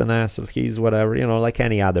 he's an asshole, he's whatever. You know, like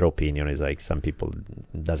any other opinion. It's like some people,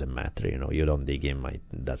 it doesn't matter, you know, you don't dig him,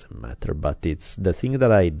 it doesn't matter. But it's the thing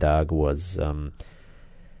that I dug was the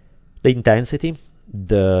intensity,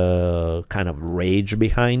 the kind of rage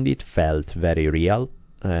behind it felt very real,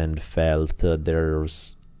 and felt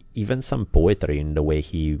there's even some poetry in the way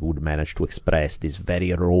he would manage to express this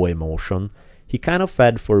very raw emotion. He kind of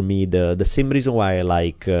had for me the same reason why I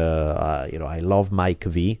like, I love Mike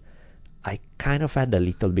V. I kind of had a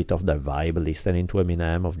little bit of the vibe listening to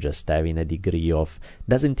Eminem of just having a degree of,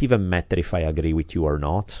 doesn't even matter if I agree with you or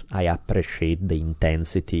not. I appreciate the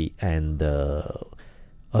intensity and the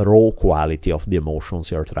raw quality of the emotions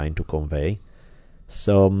you're trying to convey.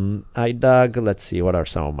 So I dug, let's see, what are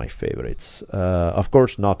some of my favorites? Of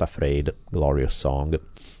course, Not Afraid, glorious song.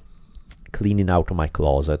 Cleaning Out of My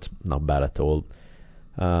Closet, not bad at all.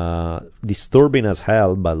 Disturbing as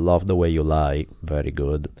hell, but Love the Way You Lie, very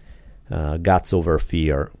good. Guts Over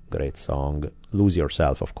Fear, great song. Lose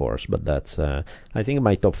Yourself, of course, but that's... I think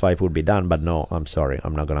my top 5 would be done, but no, I'm sorry,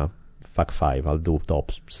 I'm not gonna fuck 5. I'll do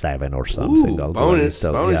top 7 or something. Ooh, bonus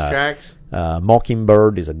tracks.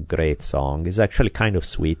 Mockingbird is a great song. It's actually kind of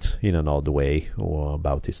sweet in an odd way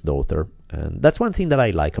about his daughter. And that's one thing that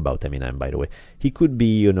I like about Eminem, by the way. He could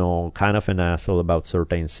be, kind of an asshole about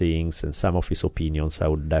certain things, and some of his opinions I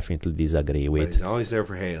would definitely disagree with. But he's always there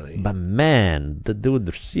for Haley. But man, the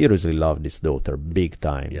dude seriously loved his daughter big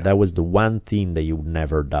time. Yeah. That was the one thing that you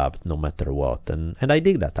never dubbed, no matter what. And I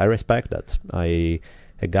dig that. I respect that.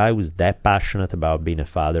 A guy who's that passionate about being a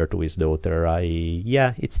father to his daughter,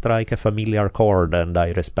 it strikes a familiar chord, and I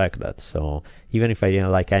respect that. So even if I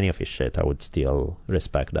didn't like any of his shit, I would still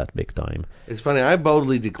respect that big time. It's funny, I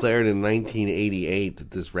boldly declared in 1988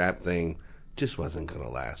 that this rap thing just wasn't going to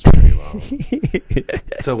last very long.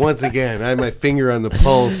 So once again, I had my finger on the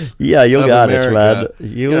pulse. Yeah, you got America. it,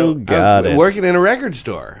 man. You got it. Working in a record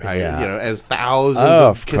store, as thousands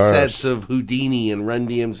of cassettes of Houdini and Run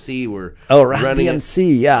DMC were Run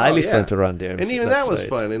DMC. Yeah, I listened to Run DMC. And even that was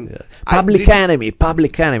fun. And Public Enemy.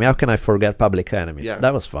 How can I forget Public Enemy? Yeah.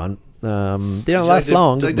 That was fun. Didn't last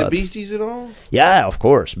long. Like the Beasties and all? Yeah, of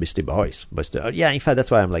course, Beastie Boys. In fact, that's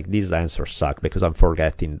why I'm like, these answers suck, because I'm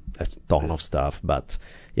forgetting a ton of stuff. But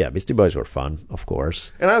yeah, Beastie Boys were fun, of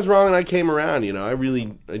course. And I was wrong, and I came around.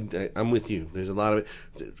 I'm with you. There's a lot of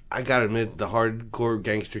it. I gotta admit, the hardcore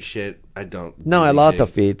gangster shit, I don't. No, a lot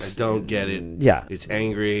of it. I don't get it. Yeah, it's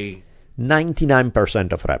angry.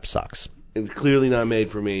 99% of rap sucks. It's clearly not made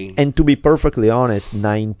for me. And to be perfectly honest,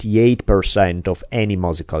 98% of any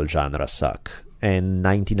musical genre suck. And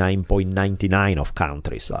 99.99 of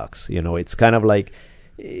country sucks. It's kind of like,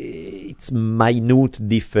 it's minute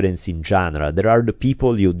difference in genre. There are the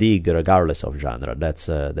people you dig regardless of genre. That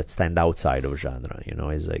stand outside of genre.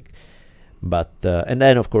 It's like, but and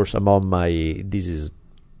then of course among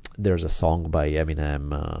there's a song by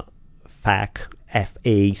Eminem, Fack,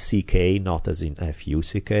 F-A-C-K, not as in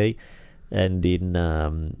F-U-C-K, and in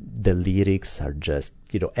the lyrics are just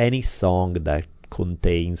any song that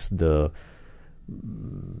contains the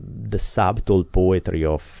subtle poetry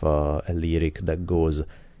of a lyric that goes,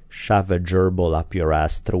 shove a gerbil up your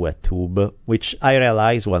ass through a tube, which I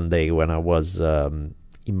realized one day when I was in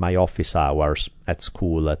my office hours at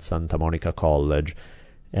school at Santa Monica College,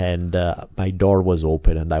 and my door was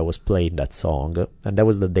open and I was playing that song, and that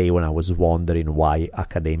was the day when I was wondering why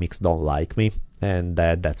academics don't like me, and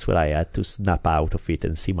that's when I had to snap out of it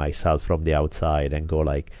and see myself from the outside and go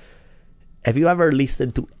like, have you ever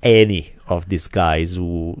listened to any of these guys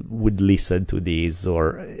who would listen to this?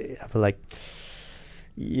 Or I'm like,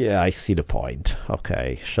 yeah, I see the point.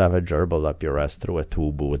 Okay, shove a gerbil up your ass through a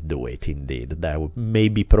tube would do it indeed. That may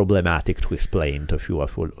be problematic to explain to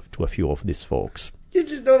a few of these folks. You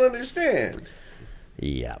just don't understand.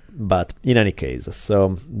 Yeah, but in any case,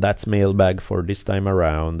 so that's mailbag for this time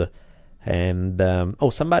around. And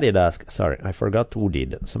somebody had asked, sorry, I forgot who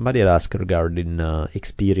did. Somebody had asked regarding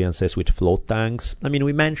experiences with float tanks. I mean,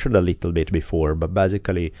 we mentioned a little bit before, but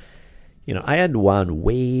basically, I had one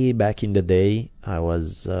way back in the day. I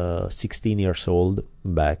was 16 years old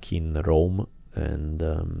back in Rome,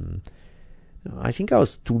 and I think I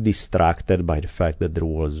was too distracted by the fact that there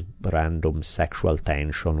was random sexual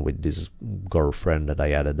tension with this girlfriend that I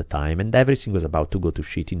had at the time, and everything was about to go to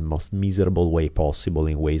shit in the most miserable way possible,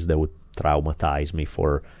 in ways that would traumatize me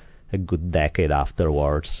for a good decade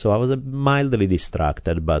afterwards. So I was mildly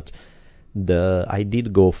distracted, but I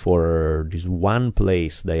did go for this one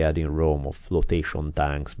place they had in Rome of flotation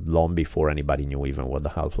tanks long before anybody knew even what the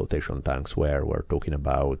hell flotation tanks were. We're talking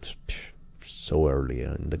about so early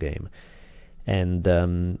in the game. And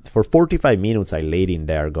for 45 minutes I laid in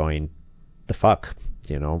there going, the fuck,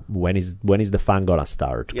 when is the fun gonna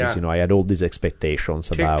start? Because I had all these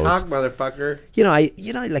expectations about TikTok, motherfucker.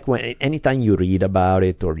 Like anytime you read about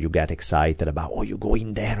it or you get excited about, you go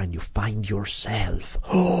in there and you find yourself.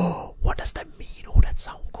 Oh, what does that mean? Oh, that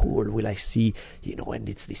sounds cool. Will I see? And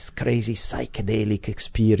it's this crazy psychedelic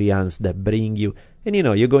experience that bring you. And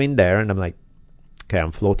you go in there and I'm like, okay,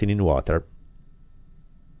 I'm floating in water.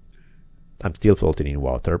 I'm still floating in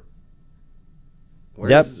water.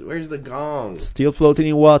 Where's the gong? Still floating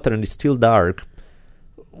in water and it's still dark.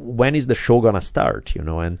 When is the show gonna start?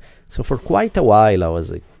 And so for quite a while I was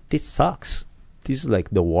like, this sucks. This is like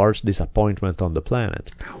the worst disappointment on the planet.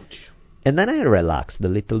 Ouch. And then I relaxed a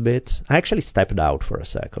little bit. I actually stepped out for a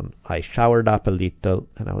second. I showered up a little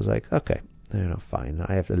and I was like, okay, fine.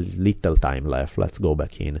 I have a little time left. Let's go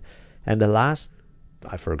back in. And the last,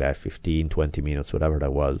 I forgot, 15, 20 minutes, whatever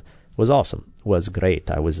that was awesome. Was great.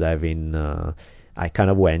 I was having, I kind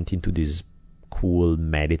of went into this cool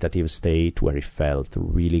meditative state where it felt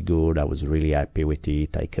really good. I was really happy with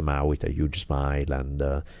it. I came out with a huge smile,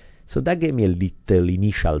 and so that gave me a little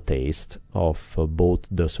initial taste of both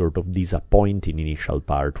the sort of disappointing initial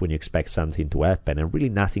part when you expect something to happen and really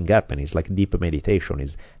nothing happens. It's like deep meditation.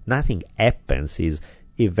 Is nothing happens. Is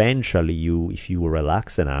eventually if you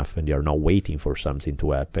relax enough and you're not waiting for something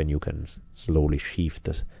to happen, you can slowly shift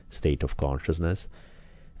the state of consciousness.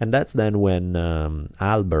 And that's then when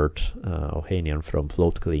Albert Ohanian from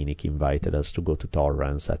Float Clinic invited us to go to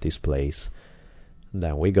Torrance at his place. And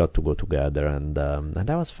then we got to go together, and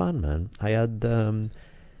that was fun, man. I had,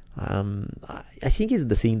 I think it's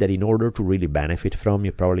the thing that in order to really benefit from,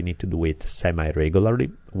 you probably need to do it semi-regularly,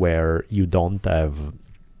 where you don't have,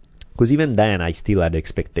 because even then I still had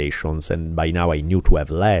expectations, and by now I knew to have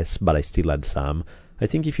less, but I still had some. I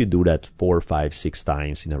think if you do that 4, 5, 6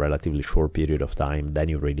 times in a relatively short period of time, then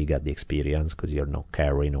you really get the experience, because you're not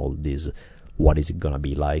carrying all this, what is it going to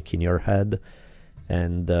be like in your head.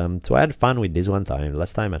 And so I had fun with this one time.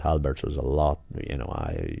 Last time at Albert's was a lot,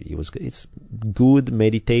 it's good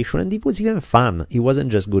meditation, and it was even fun. It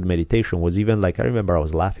wasn't just good meditation, it was even like, I remember I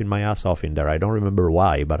was laughing my ass off in there. I don't remember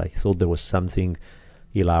why, but I thought there was something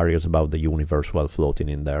hilarious about the universe while floating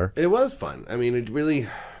in there. It was fun. I mean, it really...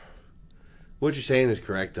 What you're saying is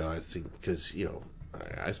correct, though, I think, because,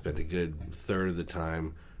 I spent a good third of the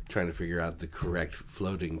time trying to figure out the correct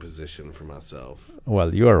floating position for myself.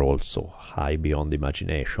 Well, you are also high beyond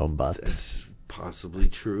imagination, but... That's possibly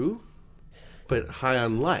true, but high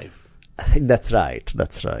on life. That's right.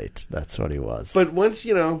 That's what it was. But once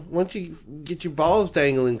you get your balls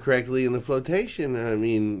dangling correctly in the flotation, I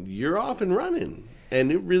mean, you're off and running.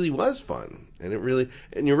 And it really was fun.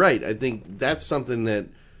 And you're right. I think that's something that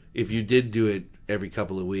if you did do it every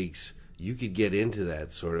couple of weeks, you could get into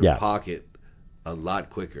that sort of pocket a lot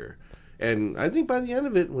quicker. And I think by the end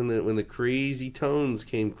of it, when the crazy tones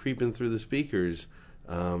came creeping through the speakers,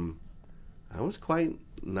 I was quite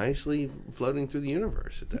nicely floating through the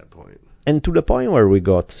universe at that point. And to the point where we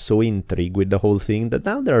got so intrigued with the whole thing that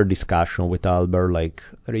now there are discussions with Albert, like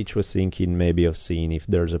Rich was thinking maybe of seeing if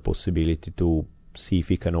there's a possibility to see if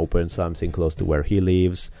he can open something close to where he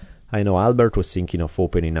lives. I know Albert was thinking of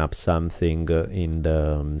opening up something in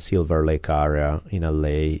the Silver Lake area in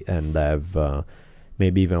LA and have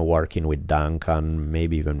maybe even working with Duncan,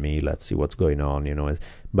 maybe even me. Let's see what's going on,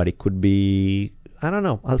 But it could be, I don't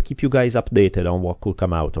know. I'll keep you guys updated on what could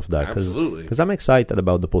come out of that. Absolutely. Because I'm excited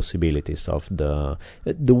about the possibilities of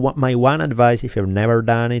my one advice, if you've never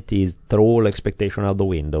done it, is throw all expectation out the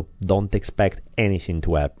window. Don't expect anything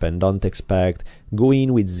to happen. Go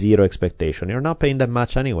in with zero expectation. You're not paying that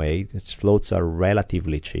much anyway. Its floats are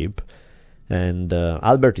relatively cheap. And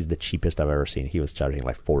Albert is the cheapest I've ever seen. He was charging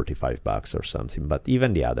like $45 or something. But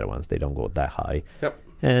even the other ones, they don't go that high. Yep.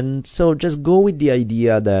 And so just go with the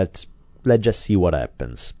idea that let's just see what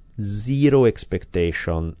happens. Zero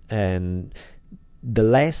expectation, and the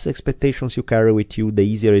less expectations you carry with you, the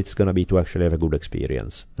easier it's going to be to actually have a good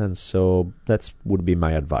experience. And so that would be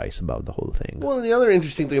my advice about the whole thing. Well, and the other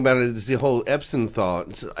interesting thing about it is the whole Epsom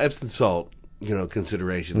salt,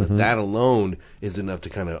 consideration. That alone is enough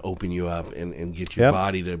to kind of open you up and get your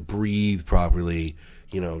body to breathe properly,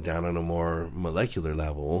 down on a more molecular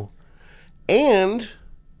level. And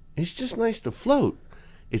it's just nice to float.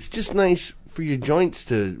 It's just nice for your joints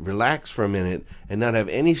to relax for a minute and not have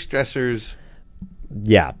any stressors.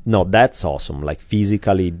 Yeah, no, that's awesome. Like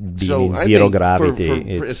physically being in zero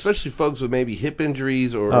gravity. For especially folks with maybe hip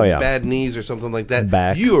injuries or bad knees or something like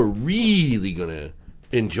that, you are really going to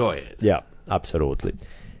enjoy it. Yeah, absolutely.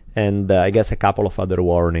 And I guess a couple of other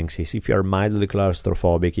warnings is if you're mildly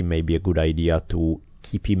claustrophobic, it may be a good idea to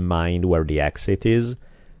keep in mind where the exit is.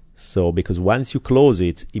 So because once you close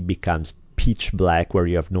it, it becomes pitch black where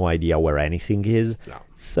you have no idea where anything is. Yeah.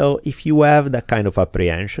 So if you have that kind of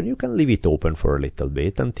apprehension, you can leave it open for a little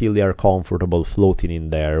bit until you are comfortable floating in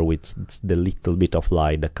there with the little bit of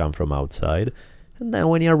light that comes from outside. And then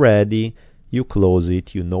when you're ready, you close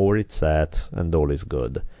it, you know where it's at, and all is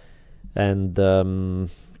good. And and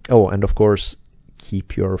of course,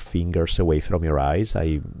 keep your fingers away from your eyes.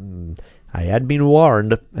 I had been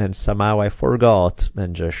warned, and somehow I forgot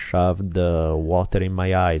and just shoved the water in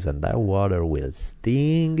my eyes, and that water will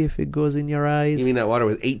sting if it goes in your eyes. You mean that water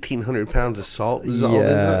with 1,800 pounds of salt dissolved in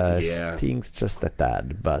it? Yeah, stings just a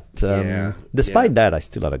tad. But despite that, I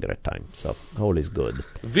still had a great time, so all is good.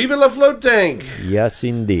 Viva la float tank! Yes,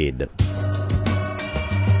 indeed.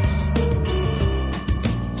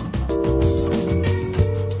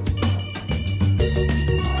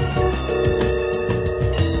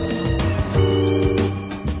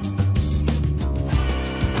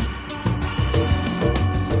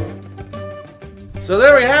 So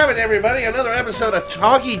there we have it, everybody. Another episode, a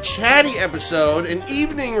talky, chatty episode, an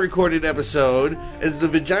evening recorded episode, as the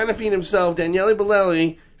Vagina Fiend himself, Daniele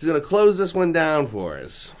Bolelli, is going to close this one down for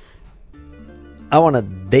us. I want to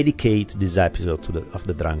dedicate this episode of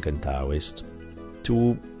The Drunken Taoist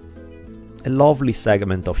to a lovely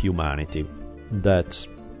segment of humanity that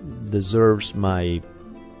deserves my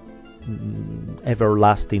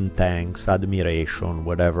everlasting thanks, admiration,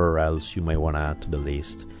 whatever else you may want to add to the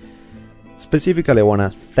list. Specifically, I want to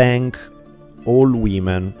thank all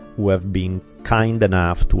women who have been kind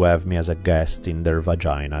enough to have me as a guest in their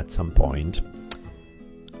vagina at some point.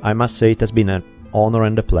 I must say it has been an honor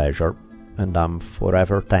and a pleasure, and I'm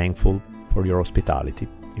forever thankful for your hospitality.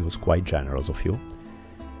 It was quite generous of you.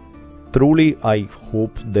 Truly, I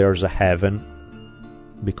hope there's a heaven,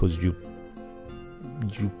 because you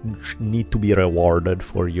need to be rewarded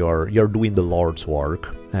for you're doing the Lord's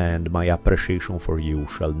work, and my appreciation for you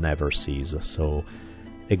shall never cease. So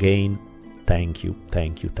again, thank you.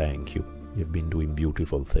 You've been doing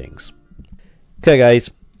beautiful things. Okay, guys,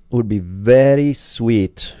 it would be very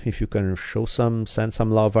sweet if you can send some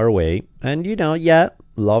love our way. And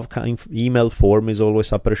love email form is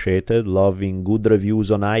always appreciated. Loving good reviews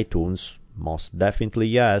on iTunes, most definitely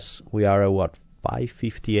yes. We are at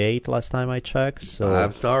 558 last time I checked. So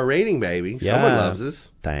 5-star rating, baby. Someone loves us.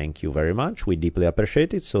 Thank you very much. We deeply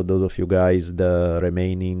appreciate it. So those of you guys, the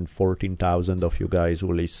remaining 14,000 of you guys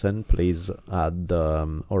who listen, please add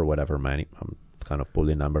or whatever many. I'm kind of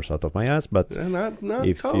pulling numbers out of my ass, but not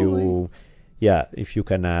if totally. if you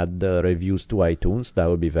can add reviews to iTunes, that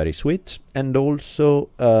would be very sweet. And also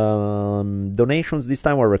donations. This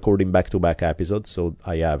time we're recording back-to-back episodes, so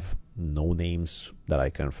I have no names that I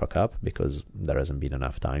can fuck up because there hasn't been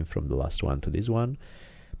enough time from the last one to this one.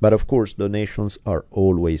 But of course, donations are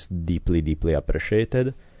always deeply, deeply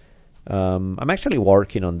appreciated. I'm actually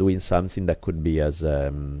working on doing something that could be as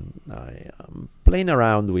I'm playing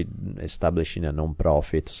around with establishing a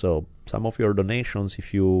non-profit. So some of your donations,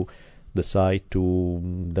 if you decide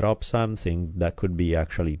to drop something, that could be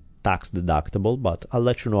actually tax deductible, but I'll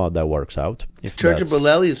let you know how that works out. Church of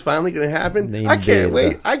Bolelli is finally going to happen. Indeed. I can't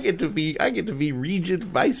wait. I get to be Regent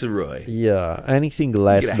Viceroy. Yeah, anything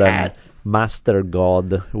less than Master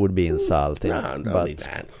God would be insulting. No, don't need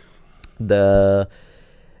that. The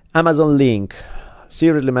Amazon link,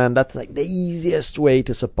 seriously, man, that's like the easiest way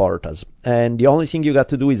to support us. And the only thing you got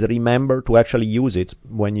to do is remember to actually use it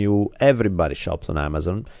when everybody shops on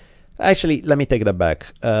Amazon. Actually, let me take that back.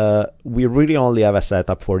 We really only have a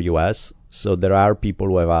setup for US, so there are people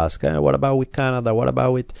who have asked, what about with Canada? What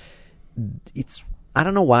about with... I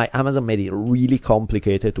don't know why Amazon made it really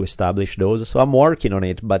complicated to establish those, so I'm working on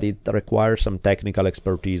it, but it requires some technical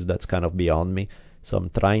expertise that's kind of beyond me. So I'm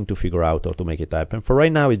trying to figure out how to make it happen. For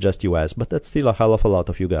right now, it's just US, but that's still a hell of a lot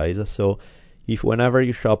of you guys. So if whenever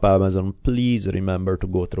you shop Amazon, please remember to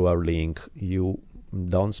go through our link. You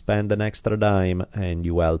don't spend an extra dime, and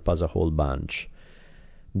you help us a whole bunch.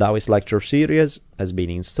 Taoist Lecture Series has been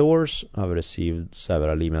in stores. I've received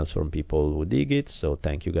several emails from people who dig it, so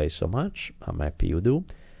thank you guys so much. I'm happy you do.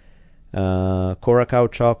 Curacao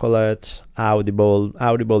Chocolate,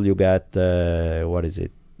 Audible you get,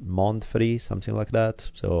 month free, something like that.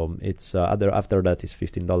 So it's after that is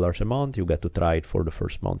 $15 a month. You get to try it for the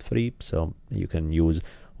first month free, so you can use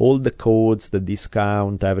all the codes, the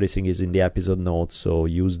discount, everything is in the episode notes, so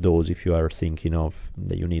use those if you are thinking of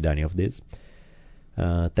that you need any of this.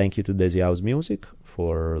 Thank you to Daisy House Music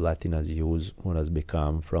for letting us use what has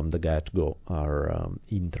become from the get-go our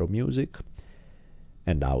intro music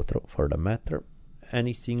and outro for the matter.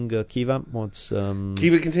 Anything, Kiva?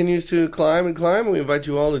 Kiva continues to climb and climb. We invite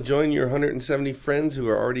you all to join your 170 friends who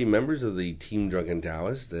are already members of the Team Drunken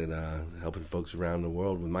Taoist that helping folks around the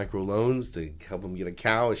world with microloans to help them get a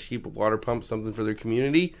cow, a sheep, a water pump, something for their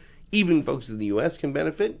community. Even folks in the U.S. can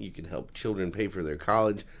benefit. You can help children pay for their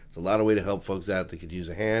college. It's a lot of way to help folks out that could use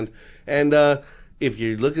a hand. And if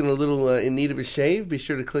you're looking a little in need of a shave, be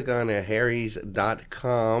sure to click on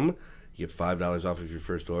harrys.com. You get $5 off of your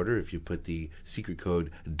first order if you put the secret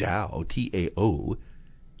code DAO, T-A-O,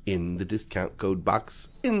 in the discount code box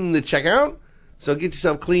in the checkout. So get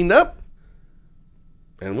yourself cleaned up,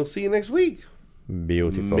 and we'll see you next week.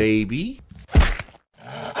 Beautiful. Maybe.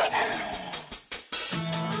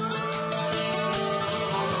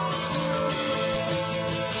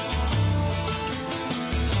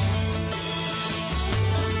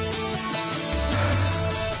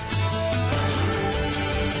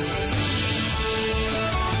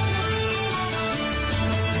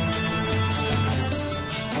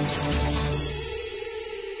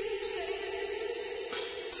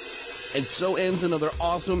 And so ends another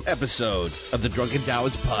awesome episode of the Drunken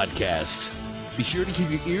Taoist podcast. Be sure to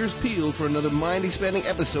keep your ears peeled for another mind-expanding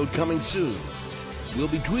episode coming soon. We'll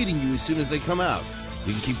be tweeting you as soon as they come out.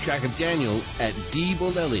 You can keep track of Daniel at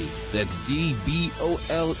DBolelli. That's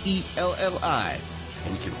DBOLELLI.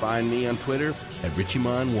 And you can find me on Twitter at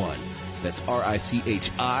Richimon1. That's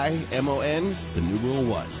RICHIMON, the numeral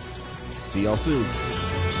 1. See y'all soon.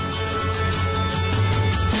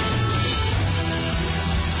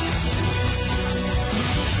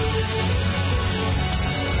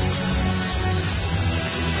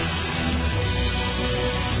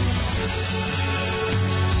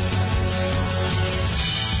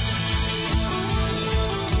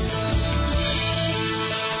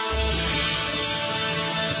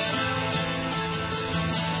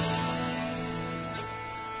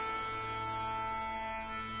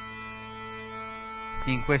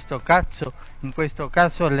 In questo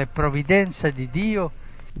caso le provvidenze di Dio.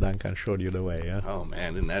 Duncan showed you the way, yeah? Oh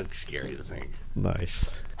man, isn't that scary to think? Nice.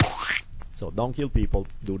 So don't kill people,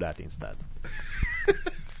 do that instead.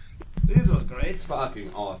 This was great. It's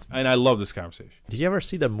fucking awesome. And I love this conversation. Did you ever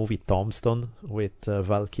see the movie Tombstone with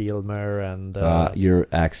Val Kilmer and... Your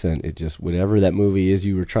accent, it just, whatever that movie is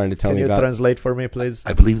you were trying to tell me about. Can you translate for me, please?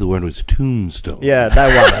 I believe the word was tombstone. Yeah,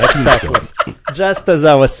 that one, exactly. Just as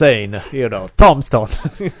I was saying, Tombstone.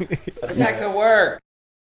 Attack the word.